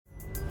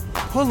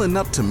Pulling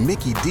up to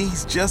Mickey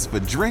D's just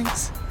for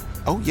drinks?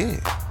 Oh yeah,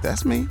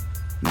 that's me.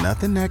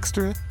 Nothing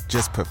extra,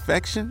 just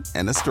perfection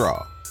and a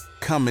straw.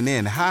 Coming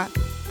in hot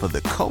for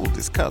the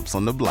coldest cups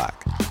on the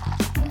block.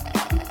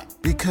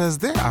 Because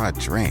there are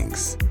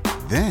drinks.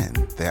 Then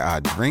there are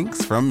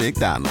drinks from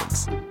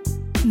McDonald's.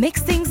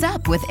 Mix things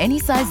up with any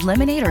size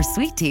lemonade or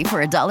sweet tea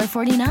for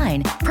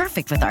 $1.49.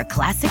 Perfect with our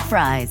classic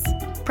fries.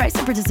 Price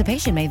and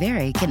participation may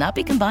vary. Cannot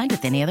be combined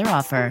with any other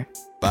offer.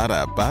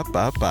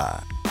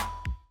 Ba-da-ba-ba-ba.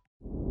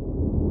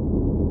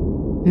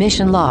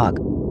 Mission Log,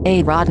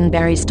 a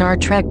Roddenberry Star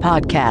Trek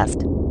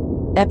podcast.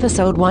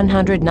 Episode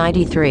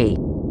 193.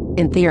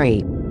 In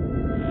Theory.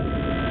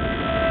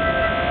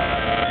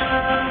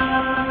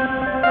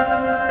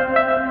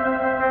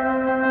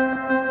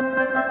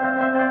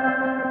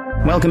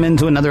 Welcome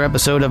into another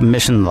episode of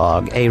Mission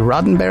Log, a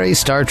Roddenberry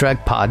Star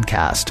Trek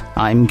podcast.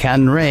 I'm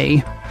Ken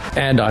Ray.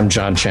 And I'm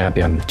John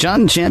Champion.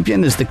 John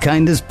Champion is the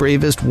kindest,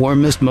 bravest,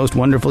 warmest, most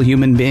wonderful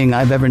human being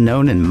I've ever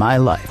known in my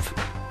life.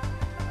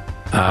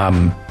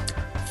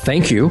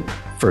 Thank you,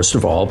 first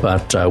of all,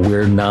 but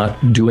we're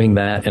not doing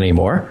that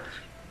anymore.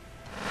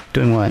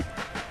 Doing what?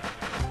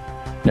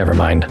 Never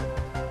mind.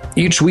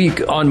 Each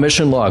week on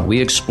Mission Log, we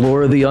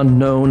explore the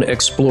unknown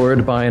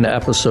explored by an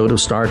episode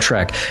of Star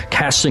Trek,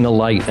 casting a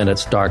light in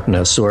its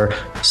darkness, or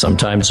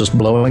sometimes just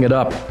blowing it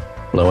up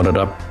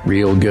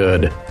real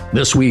good.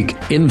 This week,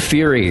 In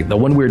Theory, the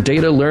one where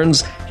Data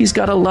learns he's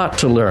got a lot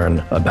to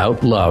learn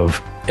about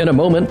love. In a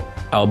moment,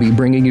 I'll be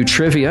bringing you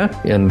trivia,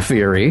 in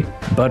theory,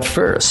 but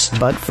first,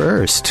 got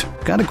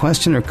a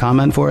question or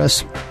comment for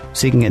us?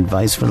 Seeking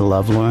advice for the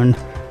lovelorn?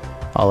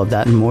 All of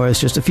that and more is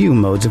just a few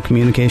modes of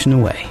communication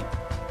away.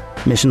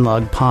 Mission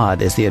Log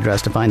Pod is the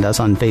address to find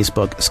us on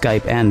Facebook,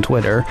 Skype, and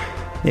Twitter.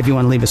 If you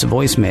want to leave us a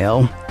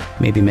voicemail,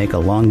 maybe make a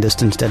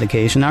long-distance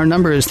dedication, our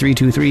number is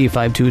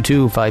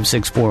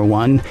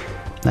 323-522-5641.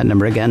 That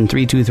number again,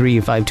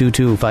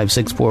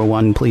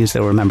 323-522-5641. Please,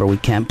 though, remember we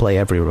can't play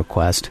every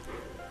request.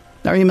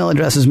 Our email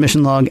address is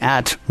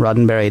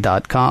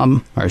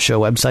missionlog@roddenberry.com. Our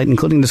show website,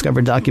 including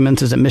discovered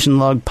documents, is at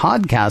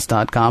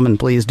missionlogpodcast.com. And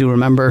please do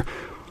remember,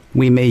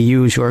 we may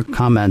use your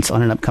comments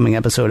on an upcoming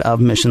episode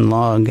of Mission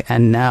Log.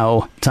 And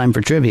now, time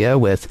for trivia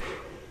with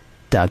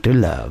Dr.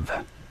 Love.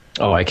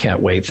 Oh, I can't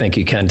wait. Thank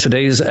you, Ken.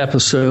 Today's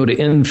episode,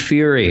 In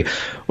Theory,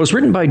 was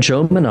written by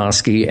Joe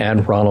Menosky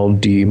and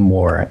Ronald D.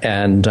 Moore.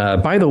 And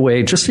by the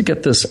way, just to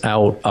get this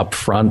out up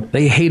front,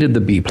 they hated the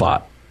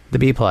B-plot. The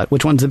B-plot.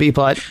 Which one's the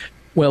B-plot?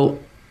 Well,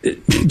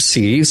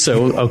 see,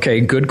 so, okay,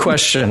 good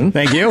question.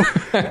 Thank you.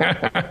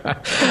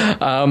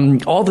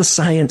 All the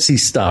sciencey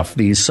stuff,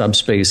 these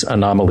subspace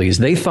anomalies,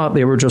 they thought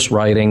they were just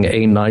writing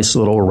a nice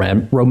little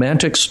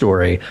romantic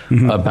story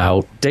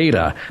about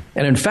Data.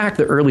 And in fact,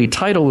 the early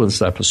title of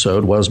this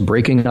episode was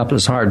Breaking Up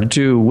is Hard to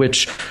Do,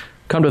 which,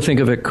 come to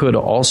think of it, could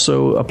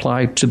also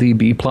apply to the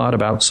B-plot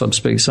about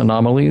subspace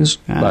anomalies.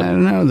 But, I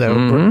don't know,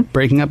 though.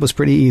 Breaking up was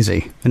pretty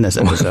easy in this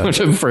episode.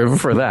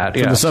 for that,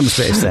 yeah. For the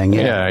subspace thing,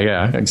 yeah.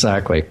 Yeah,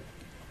 exactly.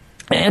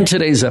 And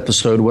today's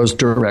episode was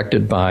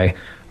directed by,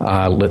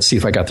 let's see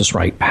if I got this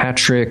right,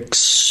 Patrick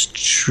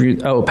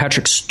Stewart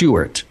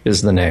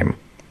is the name.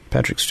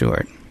 Patrick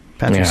Stewart.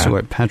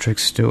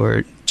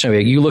 So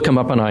you look him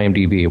up on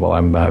IMDb while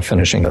I'm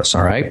finishing this,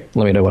 all right?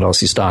 Let me know what else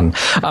he's done.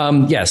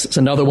 Yes, it's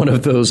another one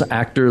of those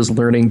actors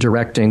learning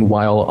directing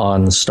while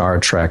on Star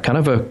Trek. Kind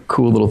of a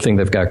cool little thing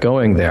they've got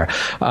going there.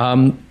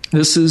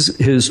 This is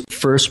his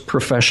first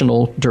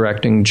professional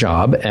directing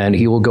job, and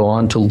he will go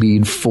on to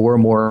lead 4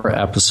 more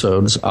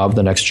episodes of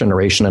The Next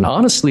Generation. And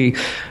honestly,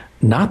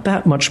 not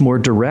that much more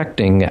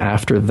directing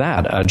after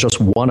that.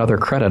 Just one other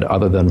credit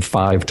other than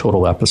 5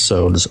 total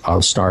episodes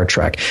of Star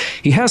Trek.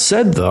 He has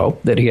said, though,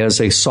 that he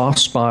has a soft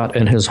spot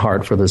in his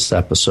heart for this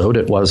episode.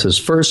 It was his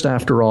first,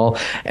 after all,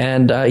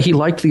 and he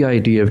liked the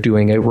idea of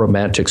doing a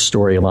romantic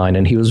storyline,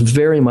 and he was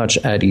very much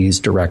at ease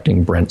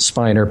directing Brent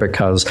Spiner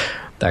because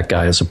that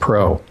guy is a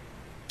pro.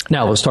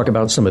 Now, let's talk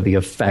about some of the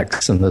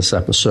effects in this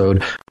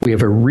episode. We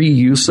have a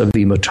reuse of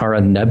the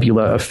Mutara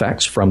Nebula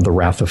effects from The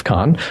Wrath of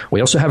Khan.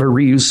 We also have a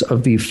reuse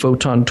of the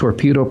photon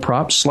torpedo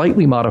prop,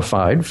 slightly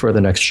modified for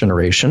The Next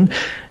Generation.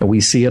 And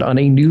we see it on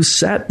a new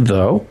set,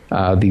 though,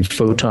 the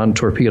photon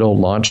torpedo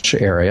launch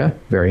area.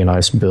 Very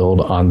nice build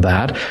on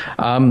that.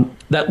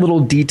 That little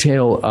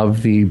detail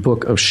of the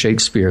Book of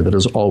Shakespeare that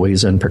is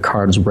always in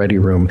Picard's ready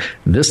room,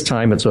 this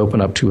time it's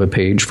open up to a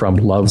page from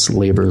Love's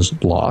Labour's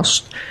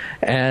Lost.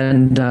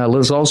 And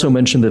let's also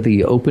mention that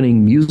the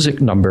opening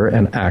music number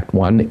in Act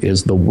 1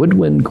 is the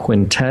Woodwind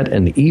Quintet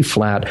in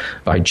E-flat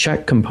by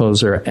Czech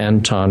composer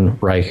Anton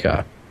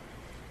Reicha.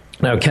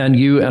 Now, Ken,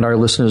 you and our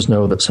listeners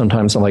know that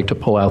sometimes I like to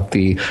pull out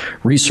the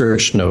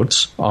research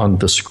notes on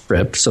the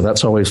script, so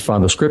that's always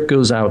fun. The script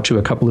goes out to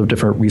a couple of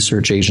different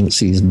research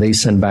agencies, and they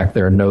send back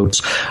their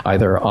notes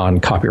either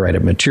on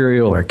copyrighted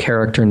material or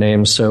character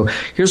names. So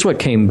here's what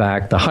came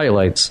back, the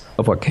highlights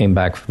of what came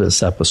back for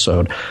this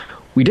episode.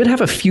 We did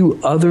have a few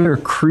other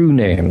crew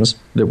names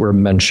that were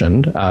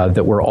mentioned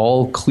that were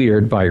all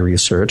cleared by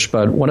research.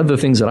 But one of the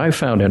things that I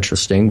found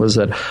interesting was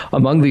that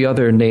among the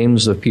other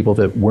names of people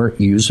that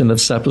weren't used in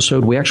this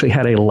episode, we actually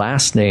had a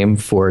last name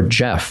for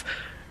Jeff,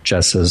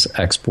 Jess's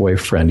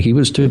ex-boyfriend. He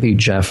was to be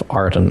Jeff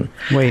Arden.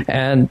 Wait,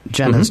 and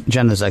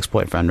Jenna's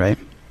ex-boyfriend, right?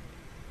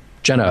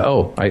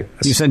 Jenna,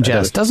 you said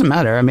Jess. Doesn't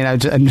matter. I mean, I'm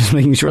just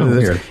making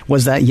sure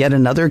was that yet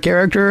another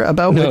character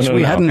about which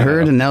we hadn't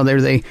heard, and now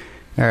they're they.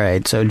 All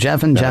right, so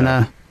Jeff and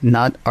Jenna,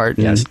 not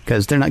Arden,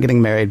 because they're not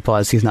getting married,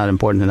 plus he's not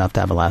important enough to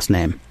have a last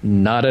name.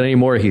 Not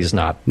anymore, he's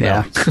not.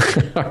 Yeah.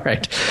 No. All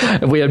right.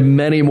 We had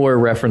many more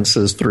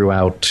references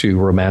throughout to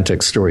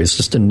romantic stories.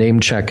 Just to name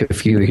check a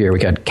few here. We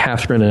got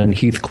Catherine and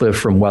Heathcliff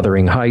from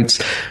Wuthering Heights,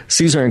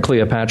 Caesar and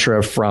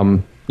Cleopatra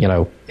from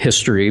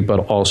history, but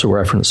also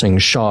referencing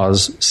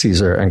Shaw's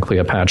Caesar and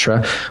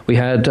Cleopatra. We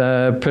had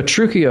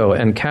Petruchio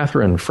and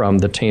Catherine from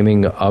The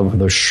Taming of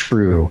the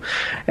Shrew.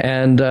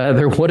 And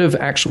there would have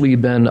actually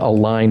been a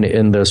line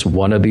in this,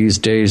 "One of these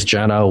days,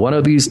 Jenna, one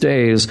of these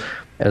days,"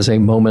 as a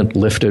moment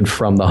lifted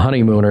from The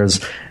Honeymooners.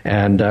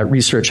 And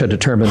research had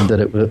determined that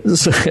it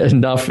was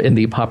enough in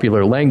the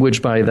popular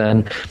language by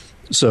then.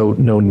 So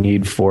no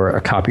need for a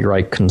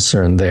copyright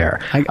concern there.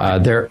 I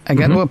got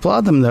to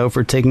applaud them, though,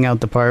 for taking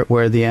out the part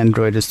where the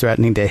android is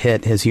threatening to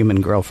hit his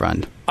human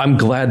girlfriend. I'm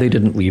glad they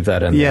didn't leave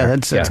that in there.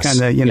 That's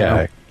kind of,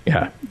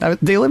 Yeah.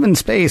 They live in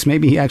space.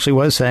 Maybe he actually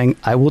was saying,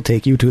 "I will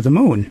take you to the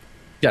moon."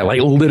 Yeah,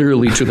 like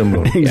literally to the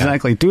moon.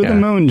 Exactly. To the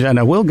moon,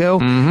 Jenna. We'll go,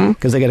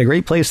 because they got a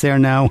great place there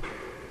now.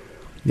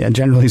 Yeah,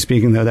 generally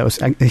speaking, though,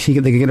 they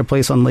could get a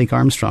place on Lake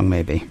Armstrong,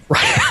 maybe.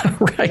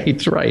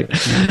 Right.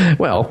 Yeah.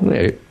 Well,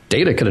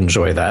 Data could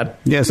enjoy that.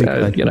 Yes, he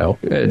could.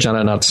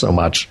 Jenna, not so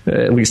much,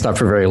 at least not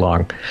for very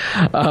long.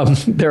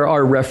 There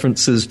are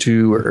references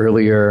to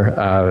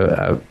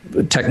earlier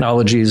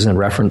technologies and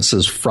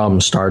references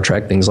from Star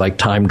Trek, things like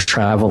time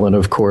travel and,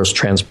 of course,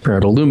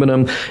 transparent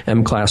aluminum,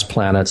 M-class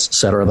planets,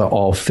 etc., that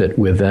all fit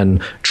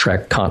within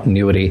Trek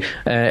continuity.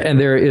 And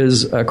there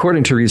is,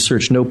 according to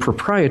research, no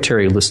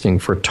proprietary listing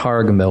for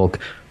Targ milk.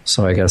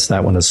 So I guess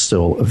that one is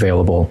still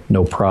available,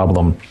 no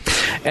problem.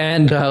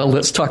 And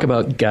let's talk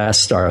about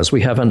guest stars.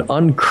 We have an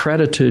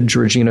uncredited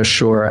Georgina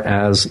Shore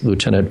as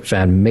Lieutenant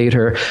Van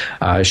Mater.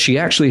 She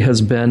actually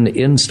has been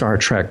in Star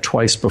Trek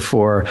twice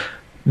before.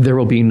 There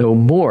will be no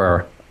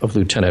more of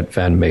Lieutenant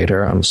Van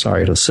Mater, I'm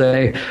sorry to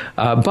say.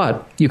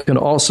 But you can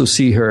also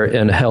see her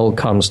in Hell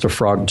Comes to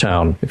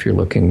Frogtown, if you're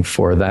looking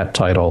for that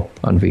title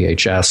on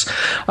VHS.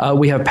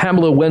 We have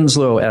Pamela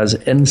Winslow as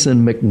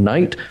Ensign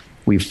McKnight.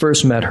 We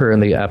first met her in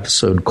the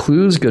episode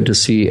Clues. Good to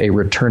see a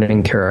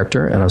returning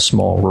character in a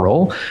small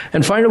role.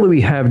 And finally,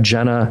 we have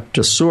Jenna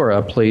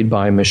DeSora, played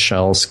by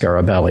Michelle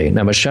Scarabelli.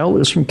 Now, Michelle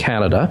is from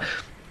Canada.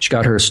 She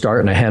got her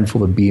start in a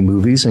handful of B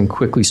movies and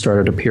quickly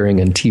started appearing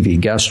in TV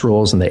guest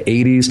roles in the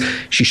 80s.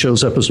 She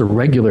shows up as a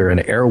regular in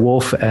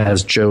Airwolf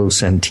as Joe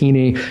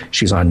Santini.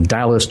 She's on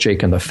Dallas,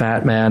 Jake and the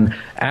Fat Man.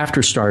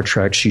 After Star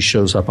Trek, she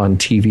shows up on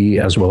TV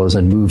as well as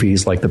in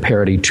movies like the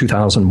parody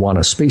 2001: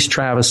 A Space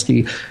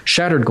Travesty,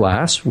 Shattered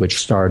Glass, which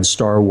starred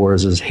Star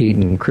Wars'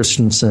 Hayden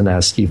Christensen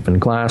as Stephen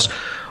Glass.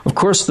 Of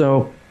course,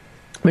 though,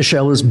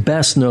 Michelle is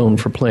best known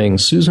for playing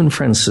Susan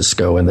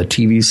Francisco in the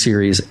TV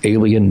series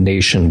Alien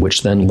Nation,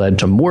 which then led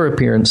to more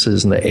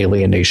appearances in the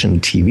Alien Nation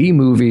TV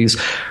movies.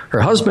 Her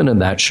husband in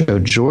that show,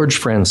 George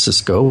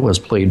Francisco, was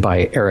played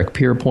by Eric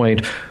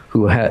Pierpoint,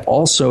 who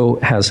also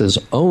has his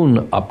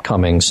own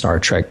upcoming Star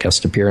Trek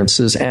guest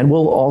appearances and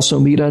will also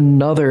meet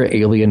another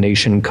Alien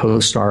Nation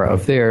co-star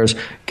of theirs,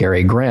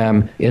 Gary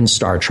Graham, in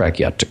Star Trek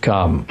Yet to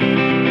Come.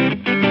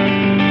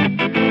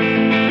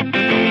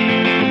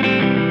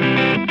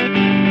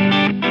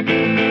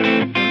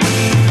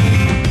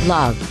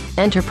 Love,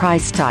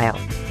 Enterprise style.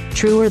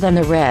 Truer than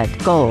the red,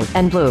 gold,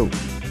 and blue.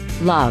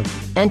 Love,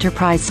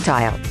 Enterprise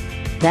style.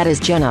 That is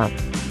Jenna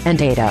and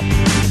Data.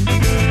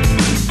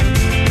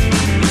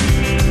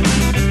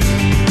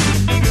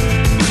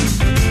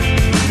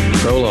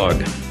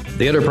 Prologue.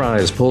 The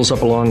Enterprise pulls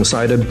up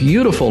alongside a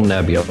beautiful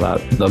nebula,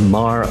 the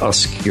Mare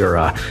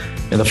Oscura.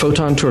 In the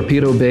Photon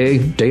Torpedo Bay,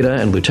 Data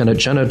and Lieutenant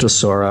Jenna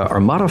DeSora are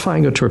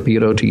modifying a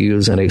torpedo to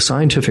use in a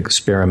scientific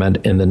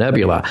experiment in the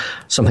nebula,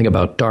 something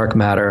about dark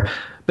matter.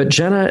 But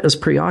Jenna is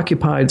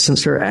preoccupied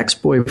since her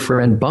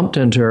ex-boyfriend bumped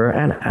into her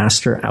and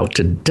asked her out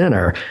to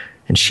dinner,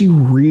 and she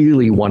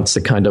really wants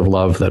the kind of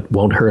love that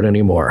won't hurt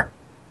anymore.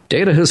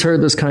 Data has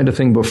heard this kind of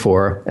thing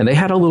before, and they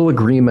had a little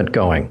agreement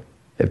going.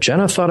 If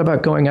Jenna thought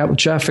about going out with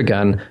Jeff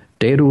again,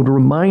 Data would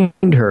remind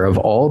her of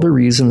all the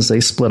reasons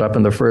they split up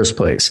in the first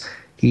place.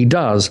 He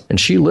does, and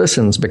she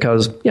listens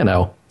because,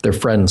 they're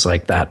friends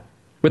like that.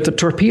 With the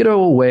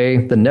torpedo away,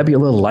 the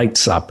nebula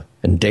lights up,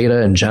 and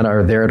Data and Jenna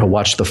are there to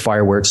watch the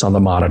fireworks on the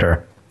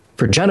monitor.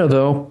 For Jenna,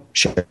 though,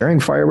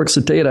 sharing fireworks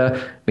with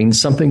Data means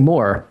something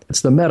more.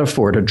 It's the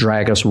metaphor to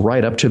drag us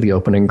right up to the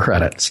opening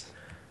credits.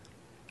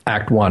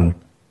 Act 1.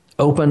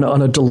 Open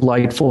on a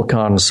delightful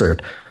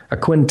concert. A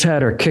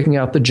quintet are kicking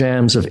out the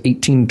jams of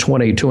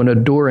 1820 to an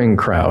adoring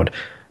crowd.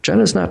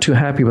 Jenna's not too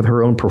happy with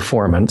her own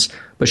performance,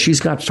 but she's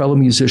got fellow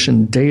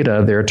musician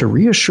Data there to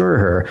reassure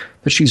her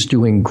that she's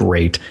doing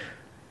great.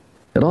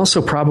 It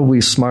also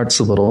probably smarts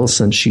a little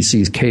since she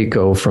sees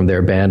Keiko from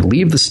their band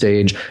leave the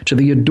stage to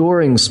the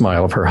adoring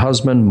smile of her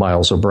husband,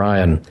 Miles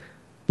O'Brien.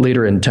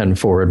 Later in 10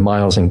 Forward,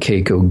 Miles and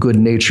Keiko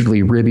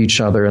good-naturedly rib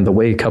each other in the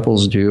way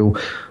couples do.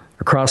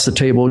 Across the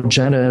table,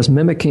 Jenna is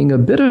mimicking a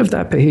bit of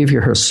that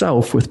behavior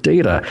herself with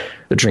Data.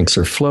 The drinks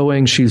are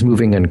flowing, she's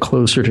moving in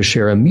closer to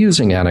share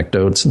amusing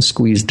anecdotes and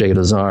squeeze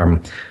Data's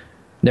arm.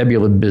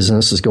 Nebula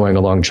business is going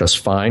along just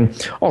fine.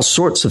 All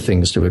sorts of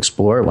things to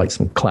explore, like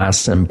some Class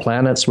Sim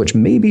planets, which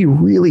may be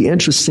really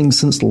interesting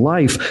since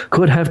life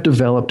could have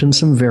developed in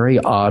some very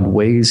odd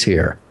ways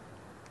here.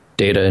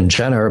 Data and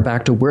Jenna are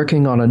back to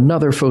working on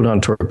another photon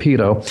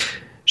torpedo.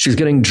 She's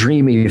getting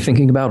dreamy,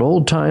 thinking about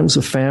old times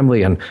of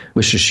family and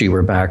wishes she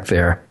were back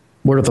there.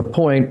 More to the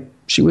point,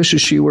 she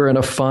wishes she were in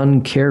a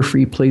fun,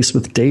 carefree place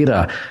with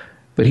Data,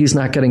 but he's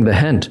not getting the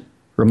hint,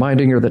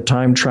 reminding her that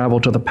time travel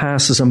to the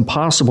past is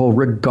impossible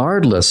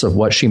regardless of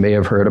what she may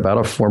have heard about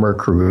a former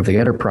crew of the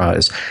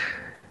Enterprise.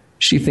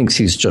 She thinks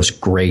he's just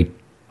great,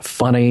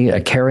 funny,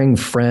 a caring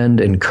friend,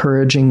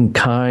 encouraging,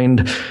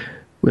 kind.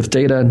 With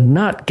Data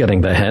not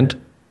getting the hint,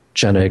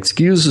 Jenna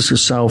excuses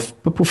herself,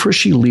 but before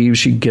she leaves,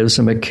 she gives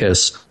him a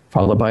kiss,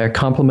 followed by a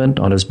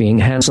compliment on his being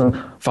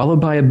handsome, followed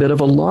by a bit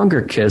of a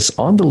longer kiss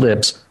on the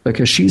lips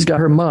because she's got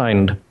her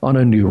mind on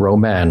a new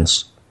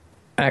romance.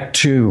 Act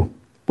 2.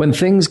 When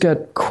things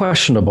get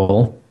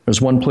questionable,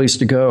 there's one place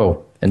to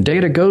go, and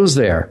Data goes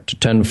there to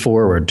 10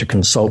 Forward to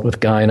consult with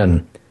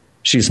Guinan.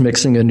 She's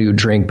mixing a new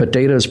drink, but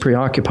Data is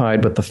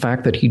preoccupied with the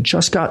fact that he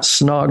just got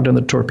snogged in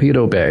the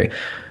torpedo bay.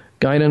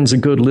 Guinan's a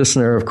good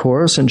listener, of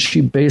course, and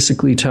she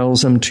basically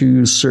tells him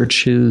to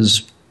search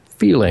his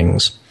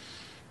feelings.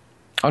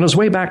 On his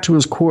way back to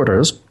his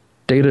quarters,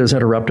 Data is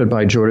interrupted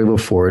by Geordi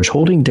LaForge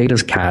holding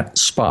Data's cat,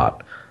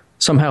 Spot.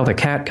 Somehow the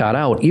cat got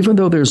out, even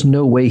though there's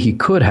no way he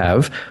could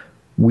have.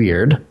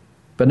 Weird.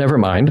 But never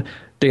mind.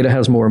 Data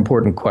has more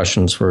important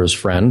questions for his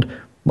friend,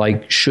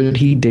 like should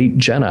he date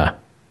Jenna?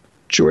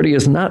 Geordi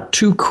is not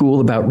too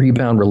cool about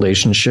rebound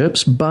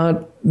relationships,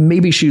 but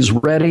maybe she's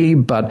ready,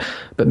 but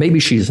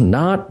maybe she's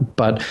not.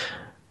 But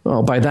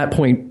by that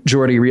point,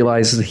 Geordi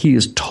realizes he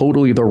is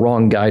totally the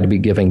wrong guy to be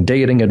giving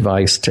dating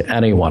advice to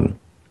anyone.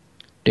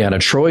 Deanna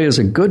Troi is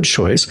a good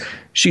choice.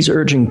 She's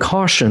urging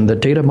caution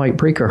that Data might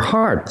break her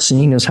heart,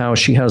 seeing as how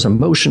she has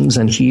emotions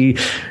and he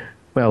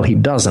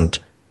doesn't.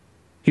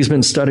 He's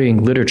been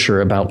studying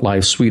literature about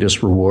life's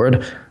sweetest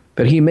reward,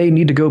 but he may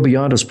need to go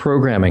beyond his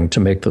programming to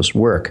make this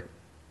work.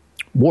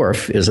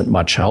 Worf isn't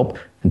much help.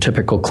 In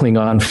typical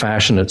Klingon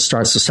fashion, it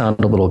starts to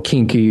sound a little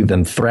kinky,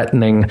 then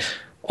threatening.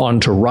 On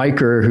to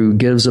Riker, who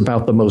gives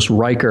about the most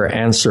Riker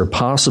answer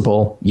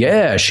possible.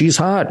 Yeah, she's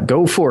hot.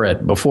 Go for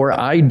it before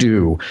I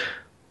do.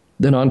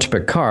 Then on to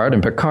Picard,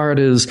 and Picard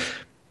is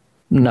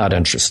not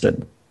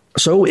interested.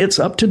 So it's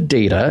up to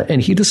Data, and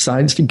he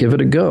decides to give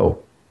it a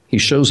go. He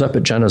shows up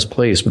at Jenna's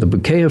place with a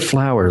bouquet of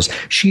flowers.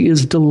 She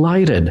is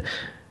delighted.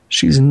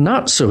 She's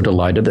not so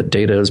delighted that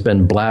Data has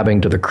been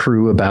blabbing to the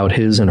crew about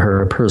his and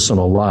her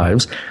personal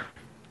lives.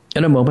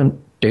 In a moment,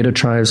 Data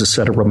tries to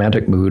set a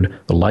romantic mood.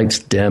 The lights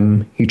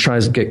dim. He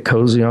tries to get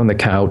cozy on the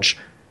couch.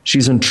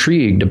 She's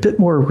intrigued, a bit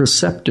more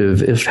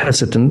receptive, if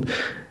hesitant,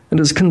 and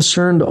is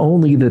concerned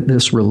only that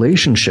this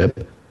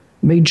relationship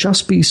may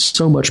just be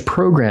so much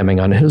programming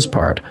on his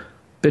part.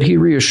 But he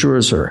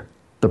reassures her.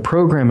 The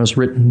program is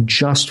written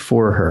just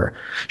for her.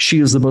 She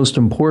is the most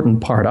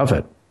important part of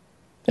it.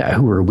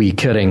 Who are we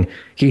kidding?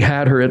 He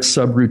had her at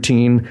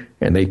subroutine,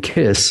 and they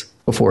kiss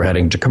before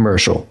heading to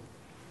commercial.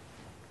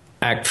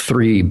 Act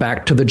 3,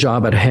 back to the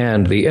job at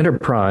hand. The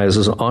Enterprise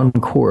is on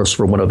course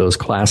for one of those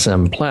Class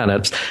M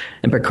planets,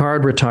 and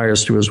Picard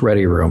retires to his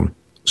ready room.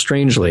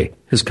 Strangely,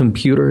 his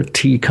computer,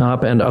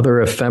 teacup, and other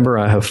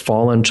ephemera have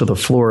fallen to the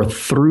floor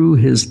through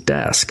his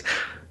desk.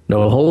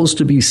 No holes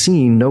to be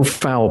seen, no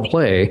foul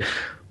play.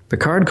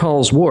 Picard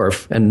calls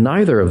Worf, and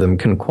neither of them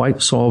can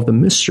quite solve the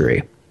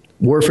mystery.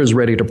 Worf is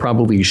ready to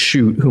probably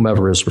shoot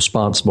whomever is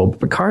responsible,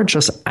 but Picard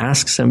just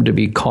asks him to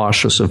be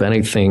cautious of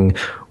anything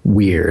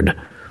weird.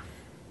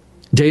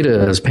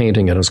 Data is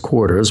painting in his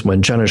quarters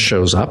when Jenna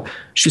shows up.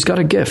 She's got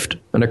a gift,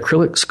 an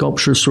acrylic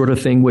sculpture sort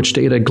of thing, which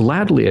Data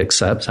gladly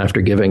accepts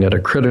after giving it a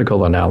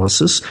critical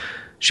analysis.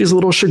 She's a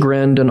little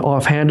chagrined and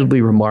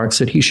offhandedly remarks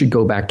that he should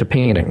go back to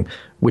painting,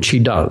 which he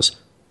does,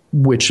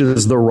 which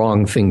is the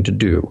wrong thing to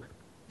do.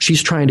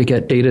 She's trying to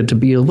get Data to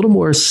be a little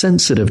more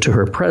sensitive to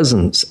her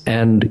presence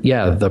and,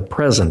 the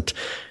present.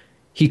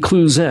 He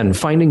clues in,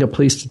 finding a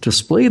place to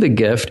display the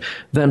gift,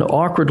 then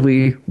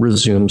awkwardly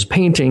resumes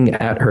painting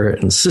at her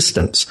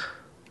insistence.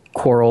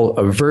 Quarrel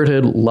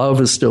averted,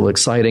 love is still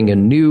exciting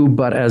and new,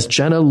 but as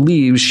Jenna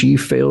leaves, she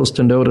fails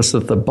to notice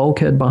that the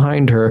bulkhead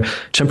behind her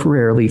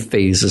temporarily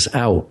phases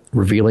out,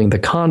 revealing the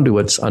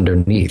conduits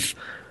underneath.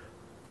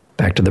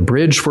 Back to the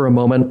bridge for a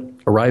moment.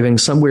 Arriving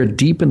somewhere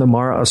deep in the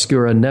Mara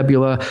Oscura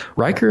Nebula,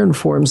 Riker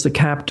informs the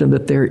captain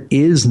that there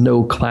is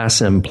no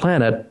Class M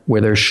planet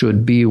where there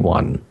should be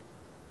one.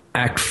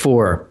 Act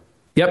 4.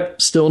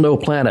 Yep, still no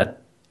planet.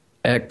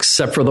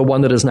 except for the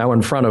one that is now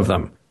in front of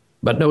them.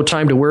 But no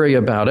time to worry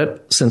about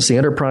it, since the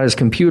Enterprise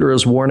computer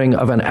is warning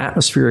of an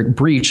atmospheric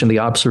breach in the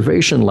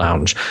observation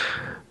lounge.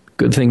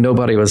 Good thing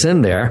nobody was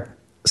in there.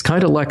 It's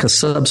kind of like a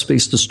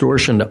subspace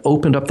distortion that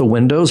opened up the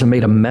windows and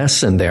made a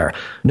mess in there.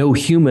 No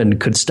human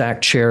could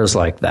stack chairs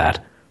like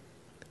that.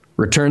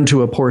 Returned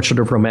to a portrait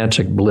of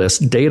romantic bliss,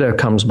 Data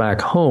comes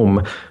back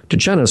home to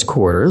Jenna's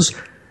quarters.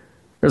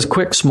 There's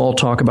quick small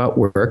talk about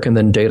work, and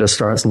then Data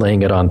starts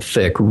laying it on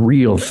thick,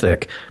 real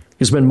thick.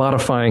 He's been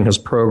modifying his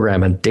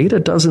program, and Data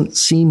doesn't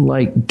seem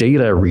like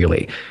Data,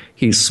 really.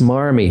 He's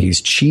smarmy,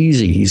 he's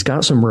cheesy, he's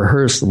got some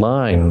rehearsed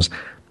lines.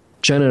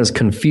 Jenna is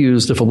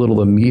confused, if a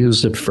little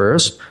amused at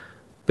first,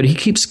 but he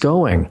keeps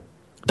going.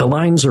 The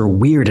lines are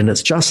weird, and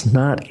it's just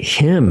not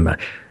him.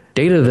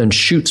 Data then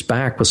shoots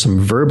back with some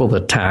verbal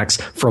attacks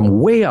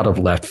from way out of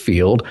left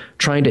field,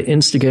 trying to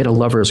instigate a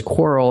lover's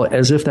quarrel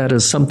as if that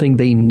is something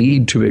they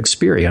need to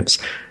experience.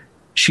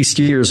 She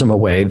steers him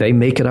away. They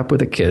make it up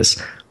with a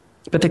kiss,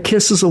 but the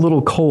kiss is a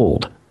little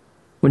cold.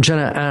 When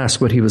Jenna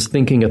asks what he was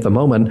thinking at the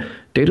moment,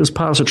 Data's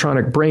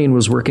positronic brain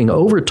was working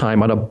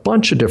overtime on a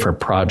bunch of different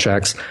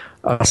projects.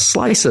 A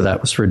slice of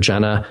that was for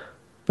Jenna,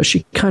 but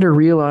she kind of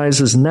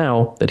realizes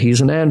now that he's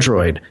an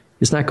android.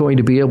 He's not going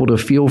to be able to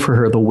feel for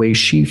her the way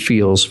she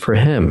feels for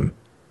him.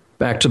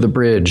 Back to the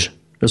bridge.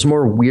 There's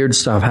more weird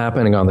stuff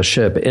happening on the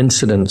ship,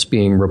 incidents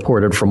being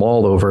reported from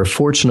all over.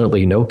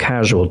 Fortunately, no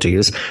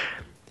casualties.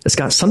 It's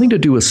got something to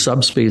do with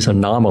subspace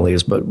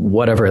anomalies, but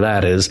whatever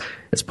that is,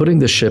 it's putting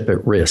the ship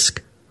at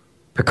risk.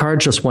 Picard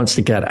just wants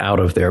to get out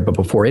of there, but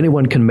before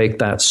anyone can make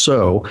that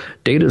so,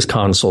 Data's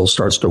console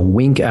starts to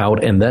wink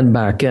out and then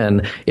back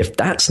in. If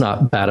that's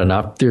not bad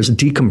enough, there's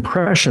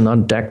decompression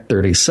on Deck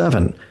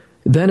 37.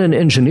 Then in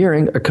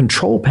engineering, a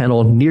control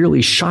panel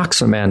nearly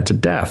shocks a man to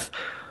death.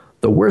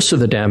 The worst of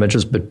the damage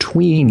is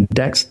between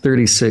decks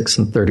 36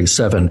 and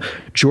 37.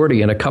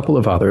 Geordi and a couple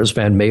of others,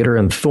 Van Mater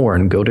and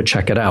Thorne, go to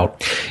check it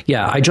out.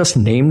 Yeah, I just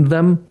named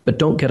them, but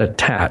don't get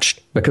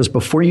attached, because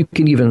before you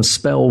can even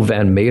spell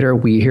Van Mater,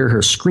 we hear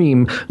her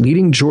scream,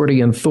 leading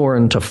Geordi and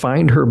Thorne to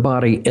find her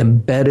body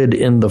embedded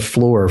in the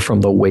floor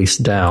from the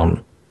waist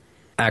down.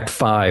 Act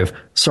 5.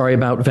 Sorry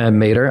about Van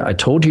Mater. I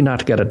told you not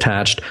to get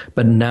attached,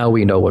 but now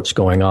we know what's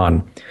going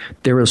on.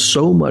 There is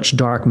so much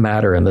dark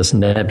matter in this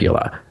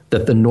nebula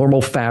that the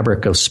normal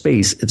fabric of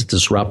space is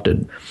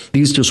disrupted.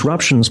 These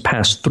disruptions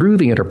pass through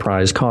the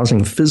Enterprise,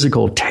 causing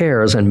physical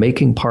tears and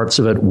making parts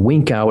of it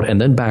wink out and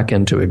then back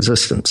into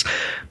existence.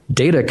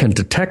 Data can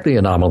detect the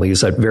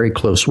anomalies at very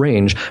close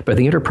range, but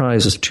the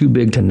Enterprise is too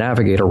big to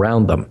navigate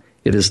around them.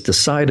 It is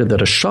decided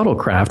that a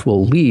shuttlecraft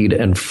will lead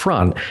in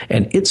front,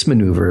 and its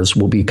maneuvers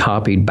will be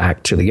copied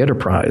back to the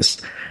Enterprise.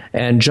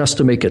 And just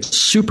to make it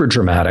super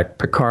dramatic,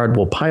 Picard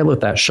will pilot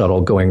that shuttle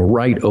going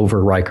right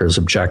over Riker's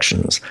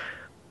objections.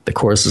 The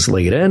course is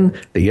laid in,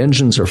 the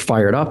engines are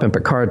fired up, and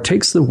Picard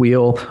takes the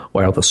wheel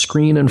while the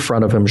screen in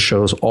front of him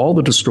shows all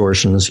the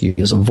distortions he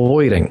is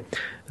avoiding.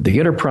 The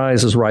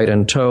Enterprise is right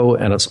in tow,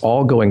 and it's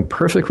all going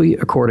perfectly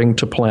according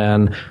to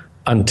plan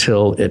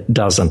until it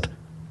doesn't.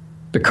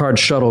 Picard's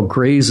shuttle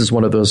grazes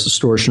one of those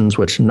distortions,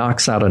 which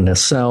knocks out a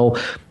nacelle.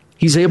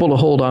 He's able to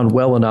hold on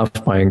well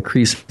enough by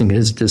increasing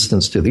his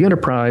distance to the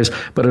Enterprise,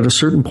 but at a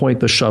certain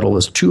point the shuttle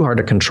is too hard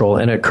to control,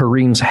 and it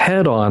careens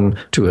head-on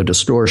to a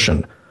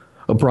distortion.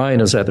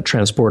 O'Brien is at the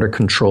transporter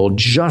control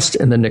just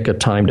in the nick of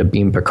time to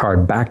beam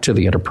Picard back to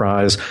the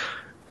Enterprise.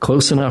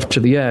 Close enough to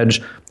the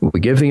edge, we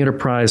give the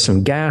Enterprise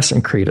some gas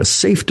and create a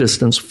safe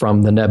distance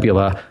from the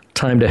nebula.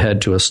 Time to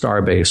head to a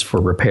starbase for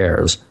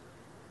repairs.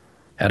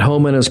 At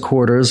home in his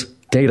quarters,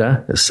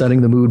 Data is setting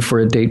the mood for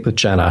a date with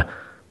Jenna.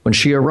 When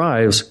she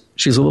arrives,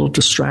 she's a little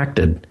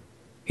distracted.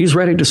 He's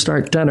ready to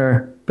start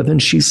dinner, but then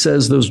she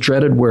says those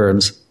dreaded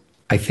words,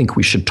 "I think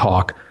we should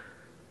talk."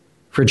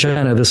 For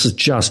Jenna, this is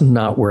just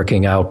not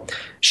working out.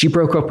 She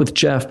broke up with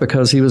Jeff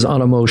because he was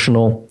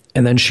unemotional,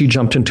 and then she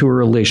jumped into a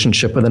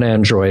relationship with an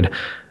android,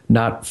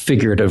 not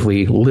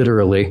figuratively,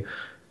 literally.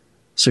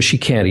 So she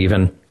can't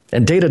even.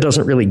 And Data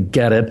doesn't really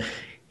get it.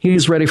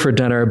 He's ready for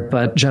dinner,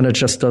 but Jenna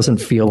just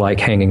doesn't feel like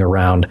hanging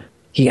around.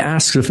 He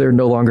asks if they're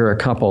no longer a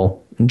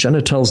couple, and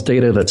Jenna tells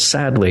Data that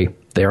sadly,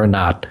 they are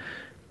not.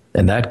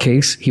 In that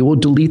case, he will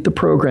delete the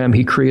program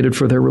he created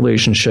for their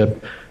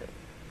relationship,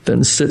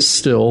 then sit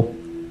still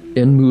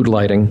in mood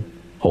lighting,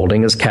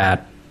 holding his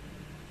cat.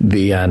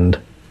 The end.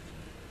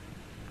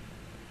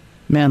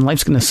 Man,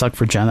 life's going to suck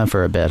for Jenna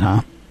for a bit,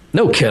 huh?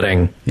 No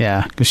kidding.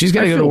 Yeah, because she's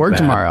got to go to work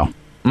tomorrow.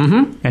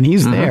 Mm-hmm. And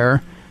he's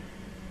there,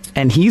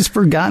 and he's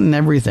forgotten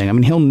everything. I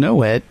mean, he'll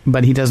know it,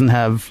 but he doesn't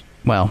have,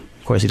 well,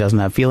 of course he doesn't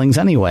have feelings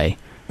anyway.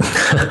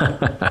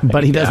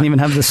 But he doesn't even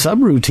have the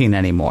subroutine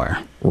anymore.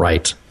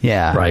 Right.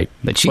 Yeah. Right.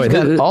 But she's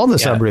got all the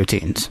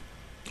subroutines.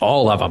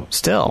 All of them.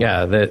 Still.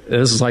 Yeah,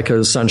 this is like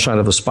a Sunshine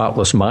of the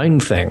Spotless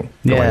Mind thing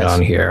going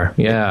on here.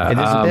 Yeah. It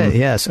is a bit,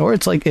 yes. Or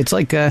it's like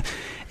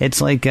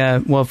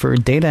well, for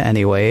Data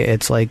anyway,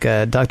 it's like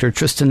Dr.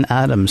 Tristan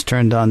Adams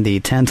turned on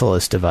the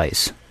Tantalus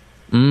device.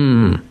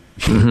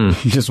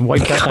 Mm-hmm. Just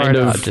wiped that part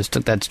out. Just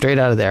took that straight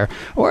out of there.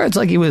 Or it's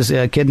like he was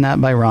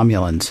kidnapped by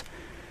Romulans.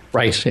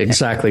 Right,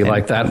 exactly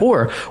like that.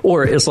 Or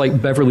it's like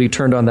Beverly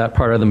turned on that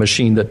part of the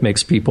machine that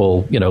makes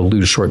people,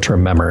 lose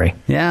short-term memory.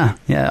 Yeah,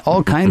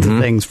 all kinds of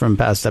things from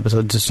past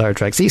episodes of Star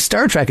Trek. See,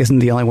 Star Trek isn't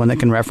the only one that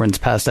can reference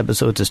past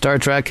episodes of Star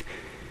Trek.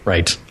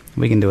 Right.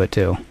 We can do it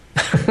too.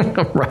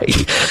 Right.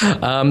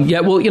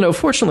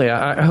 Fortunately,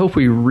 I hope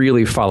we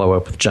really follow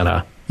up with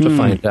Jenna to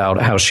find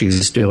out how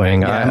she's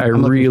doing. Yeah, I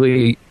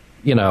really...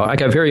 I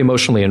got very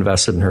emotionally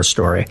invested in her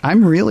story.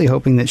 I'm really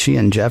hoping that she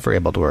and Jeff are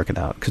able to work it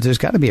out, because there's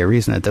got to be a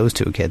reason that those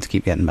two kids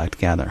keep getting back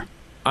together.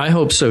 I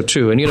hope so,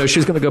 too. And,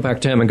 she's going to go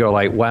back to him and go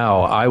like,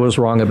 wow, I was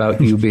wrong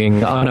about you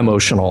being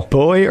unemotional.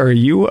 Boy, are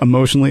you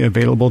emotionally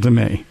available to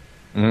me.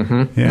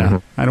 Mm-hmm. Yeah. Mm-hmm.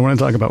 I don't want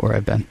to talk about where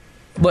I've been.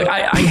 Look,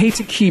 I hate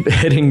to keep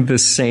hitting the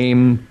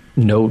same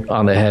note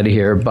on the head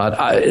here,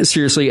 but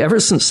seriously, ever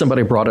since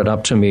somebody brought it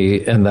up to me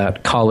in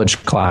that college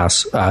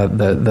class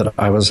that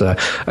I was a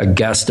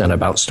guest in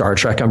about Star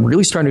Trek, I'm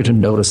really starting to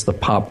notice the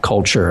pop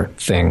culture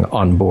thing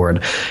on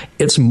board.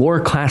 It's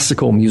more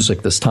classical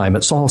music this time.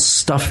 It's all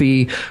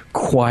stuffy,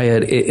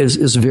 quiet. It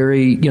is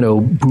very,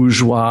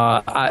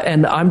 bourgeois.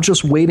 And I'm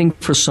just waiting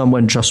for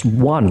someone just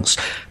once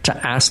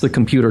to ask the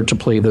computer to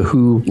play the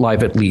Who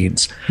Live at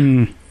Leeds.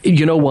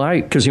 You know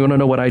why? Because you want to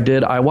know what I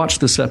did? I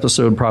watched this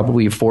episode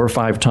probably 4 or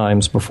 5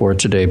 times before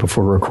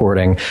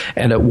recording.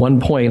 And at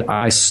one point,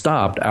 I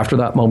stopped after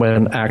that moment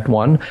in Act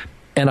 1,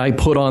 and I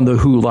put on the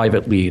Who Live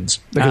at Leeds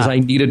because I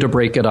needed to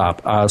break it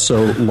up.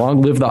 So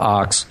long live the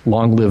Ox,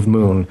 long live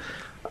Moon.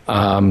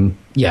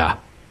 Yeah.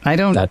 I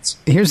don't.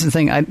 Here's the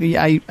thing.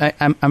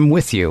 I'm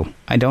with you.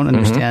 I don't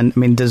understand. I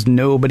mean, does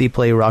nobody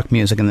play rock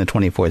music in the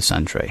 24th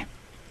century?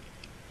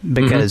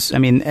 Because, I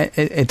mean,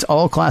 it's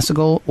all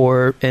classical,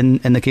 or in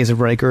the case of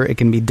Riker, it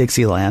can be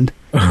Dixieland.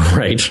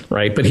 Right.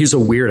 But he's a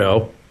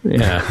weirdo.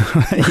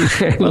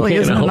 Yeah. Well, he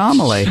is an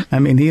anomaly. I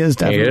mean, he is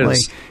definitely.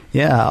 He is.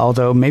 Yeah,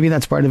 although maybe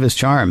that's part of his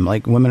charm.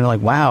 Like, women are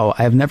like, wow,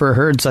 I've never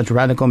heard such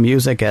radical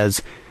music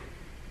as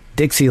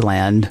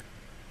Dixieland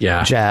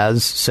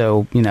jazz.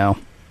 So,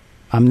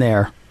 I'm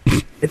there.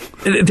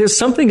 There's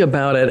something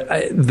about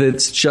it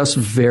that's just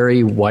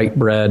very white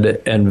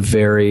bread and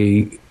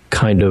very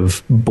kind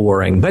of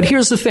boring. But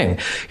here's the thing.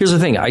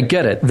 I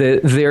get it.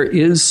 There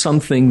is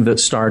something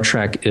that Star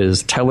Trek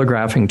is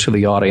telegraphing to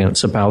the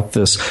audience about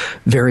this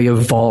very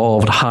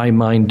evolved,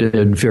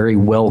 high-minded, very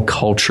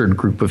well-cultured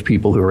group of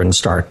people who are in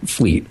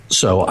Starfleet.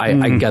 So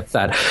I get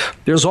that.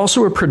 There's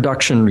also a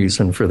production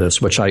reason for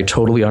this, which I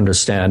totally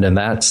understand, and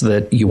that's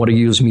that you want to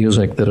use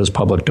music that is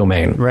public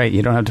domain. Right.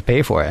 You don't have to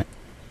pay for it.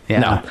 Yeah.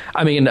 No,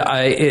 I mean,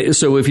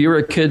 so if you were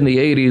a kid in the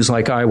 80s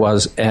like I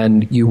was,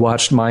 and you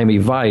watched Miami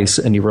Vice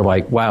and you were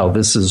like, wow,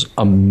 this is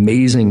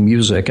amazing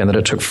music, and then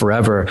it took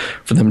forever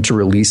for them to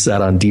release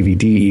that on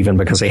DVD, even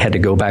because they had to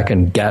go back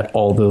and get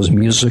all those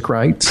music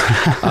rights.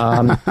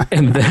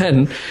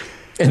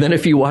 And then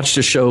if you watched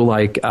a show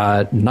like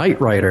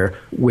Knight Rider,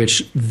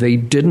 which they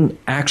didn't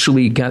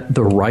actually get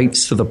the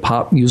rights to the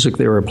pop music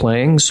they were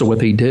playing. So what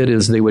they did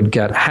is they would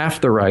get half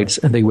the rights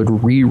and they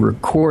would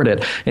re-record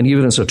it. And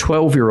even as a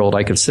 12-year-old,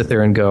 I could sit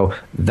there and go,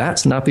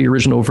 that's not the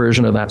original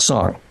version of that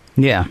song.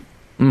 Yeah.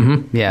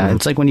 Mm-hmm. Yeah. Mm-hmm.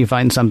 It's like when you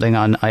find something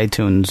on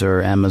iTunes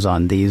or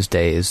Amazon these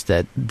days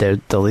that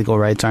the legal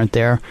rights aren't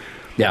there.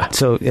 Yeah.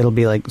 So it'll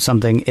be like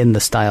something in the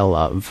style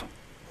of,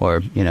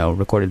 or,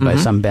 recorded by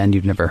some band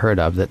you've never heard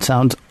of that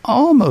sounds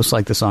almost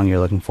like the song you're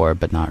looking for,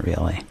 but not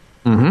really.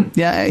 Mm-hmm.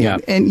 Yeah.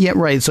 And yet,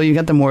 right. So you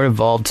got the more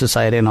evolved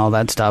society and all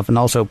that stuff. And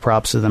also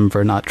props to them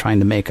for not trying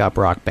to make up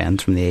rock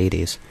bands from the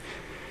 80s.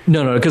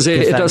 No, because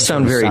it does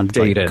sound very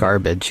dated. Like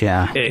garbage,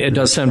 yeah. It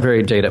does sound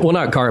very dated. Well,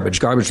 not Garbage.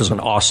 Garbage was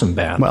an awesome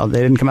band. Well, they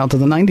didn't come out to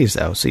the 90s,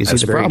 though, so you see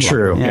the problem. That's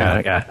very true.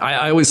 Yeah.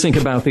 I always think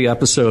about the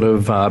episode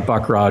of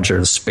Buck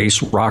Rogers,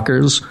 Space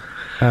Rockers.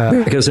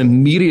 Because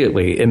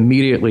immediately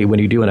when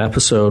you do an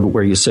episode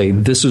where you say,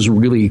 this is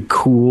really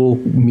cool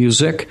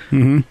music,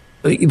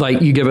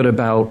 like you give it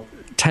about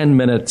 10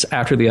 minutes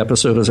after the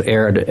episode is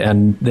aired,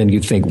 and then you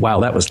think,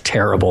 wow, that was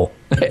terrible.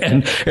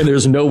 and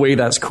there's no way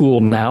that's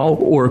cool now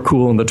or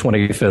cool in the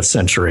 25th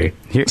century.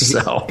 Here's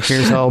how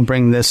I'll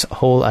bring this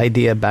whole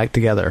idea back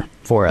together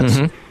for us.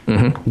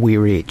 We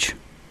Reach.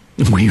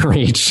 We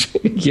Reach.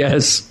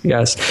 Yes.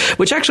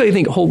 Which actually I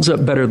think holds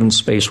up better than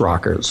Space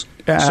Rockers.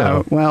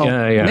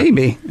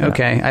 Maybe.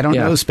 Okay. I don't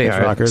know Space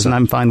Rockers, and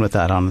I'm fine with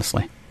that,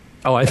 honestly.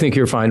 Oh, I think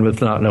you're fine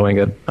with not knowing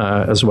it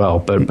as well.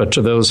 But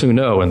to those who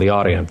know in the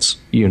audience,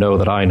 you know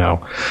that I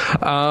know.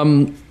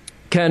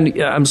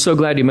 Ken, I'm so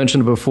glad you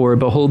mentioned it before.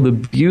 Behold the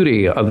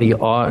beauty of the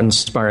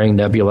awe-inspiring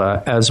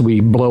nebula as we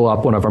blow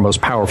up one of our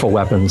most powerful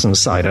weapons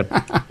inside it.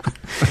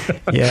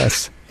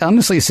 Yes.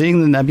 Honestly,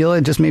 seeing the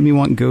nebula just made me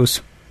want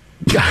Goose.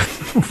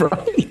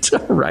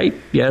 Right.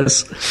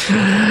 Yes.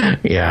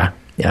 Yeah.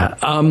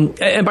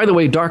 And by the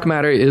way, dark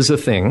matter is a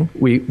thing.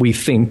 We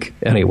think,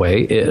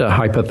 anyway, it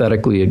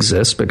hypothetically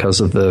exists because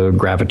of the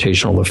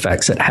gravitational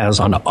effects it has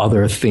on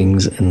other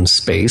things in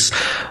space.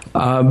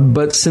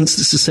 But since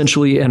it's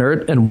essentially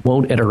inert and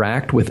won't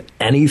interact with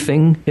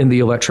anything in the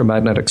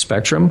electromagnetic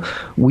spectrum,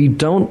 we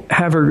don't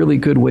have a really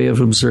good way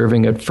of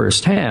observing it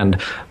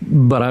firsthand.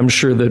 But I'm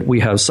sure that we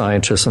have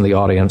scientists in the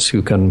audience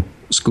who can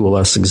school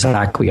us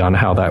exactly on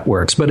how that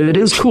works. But it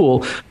is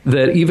cool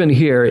that even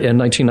here in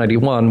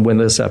 1991, when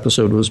this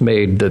episode was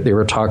made, that they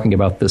were talking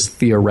about this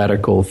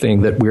theoretical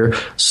thing that we're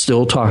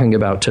still talking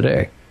about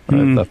today.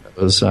 I thought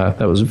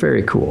that was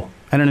very cool.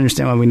 I don't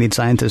understand why we need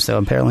scientists, though.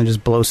 Apparently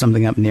just blow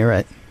something up near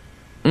it.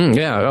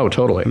 Yeah, oh,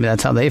 totally. I mean,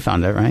 that's how they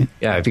found it, right?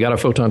 Yeah, if you got a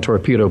photon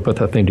torpedo, put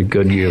that thing to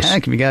good use.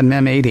 Heck, if you got an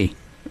M80.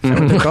 Is that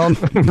what they're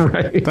called?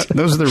 Right.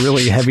 Those are the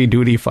really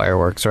heavy-duty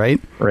fireworks, right?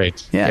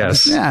 Right. Yeah.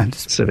 Yes.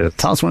 Just it is.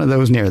 toss one of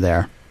those near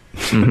there.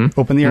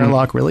 Open the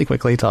airlock really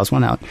quickly, toss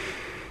one out.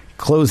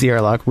 Close the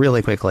airlock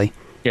really quickly.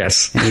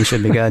 Yes. And you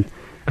should be good.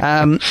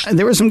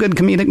 There were some good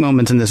comedic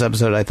moments in this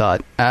episode, I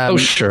thought.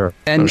 Sure.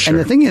 And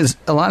the thing is,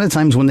 a lot of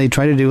times when they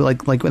try to do,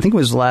 like I think it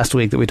was last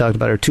week that we talked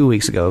about, or 2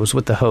 weeks ago, it was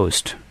with the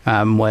host,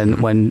 when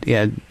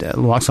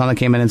Lwaxana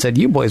came in and said,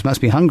 "You boys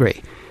must be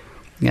hungry."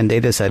 And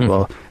Data said,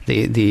 well,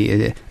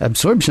 the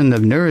absorption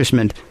of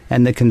nourishment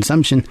and the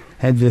consumption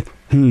had the,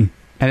 and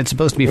it's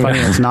supposed to be funny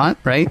and it's not,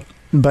 right?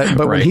 But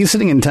Right. when he's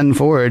sitting in 10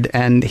 forward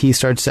and he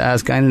starts to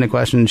ask Guinan a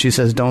question and she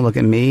says, "Don't look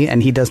at me,"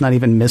 and he does not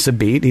even miss a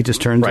beat, he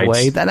just turns Right.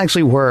 away, that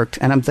actually worked.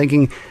 And I'm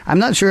thinking, I'm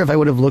not sure if I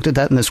would have looked at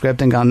that in the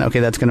script and gone, okay,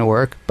 that's going to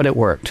work, but it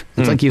worked.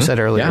 It's like you said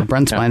earlier, Yeah.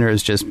 Brent Spiner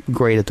is just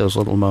great at those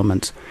little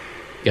moments.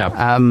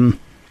 Yeah.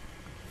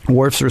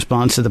 Worf's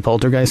response to the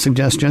poltergeist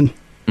suggestion,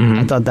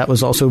 I thought that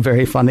was also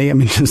very funny. I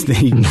mean, just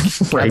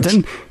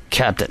the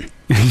Captain.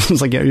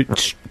 It's like,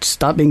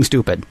 stop being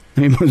stupid.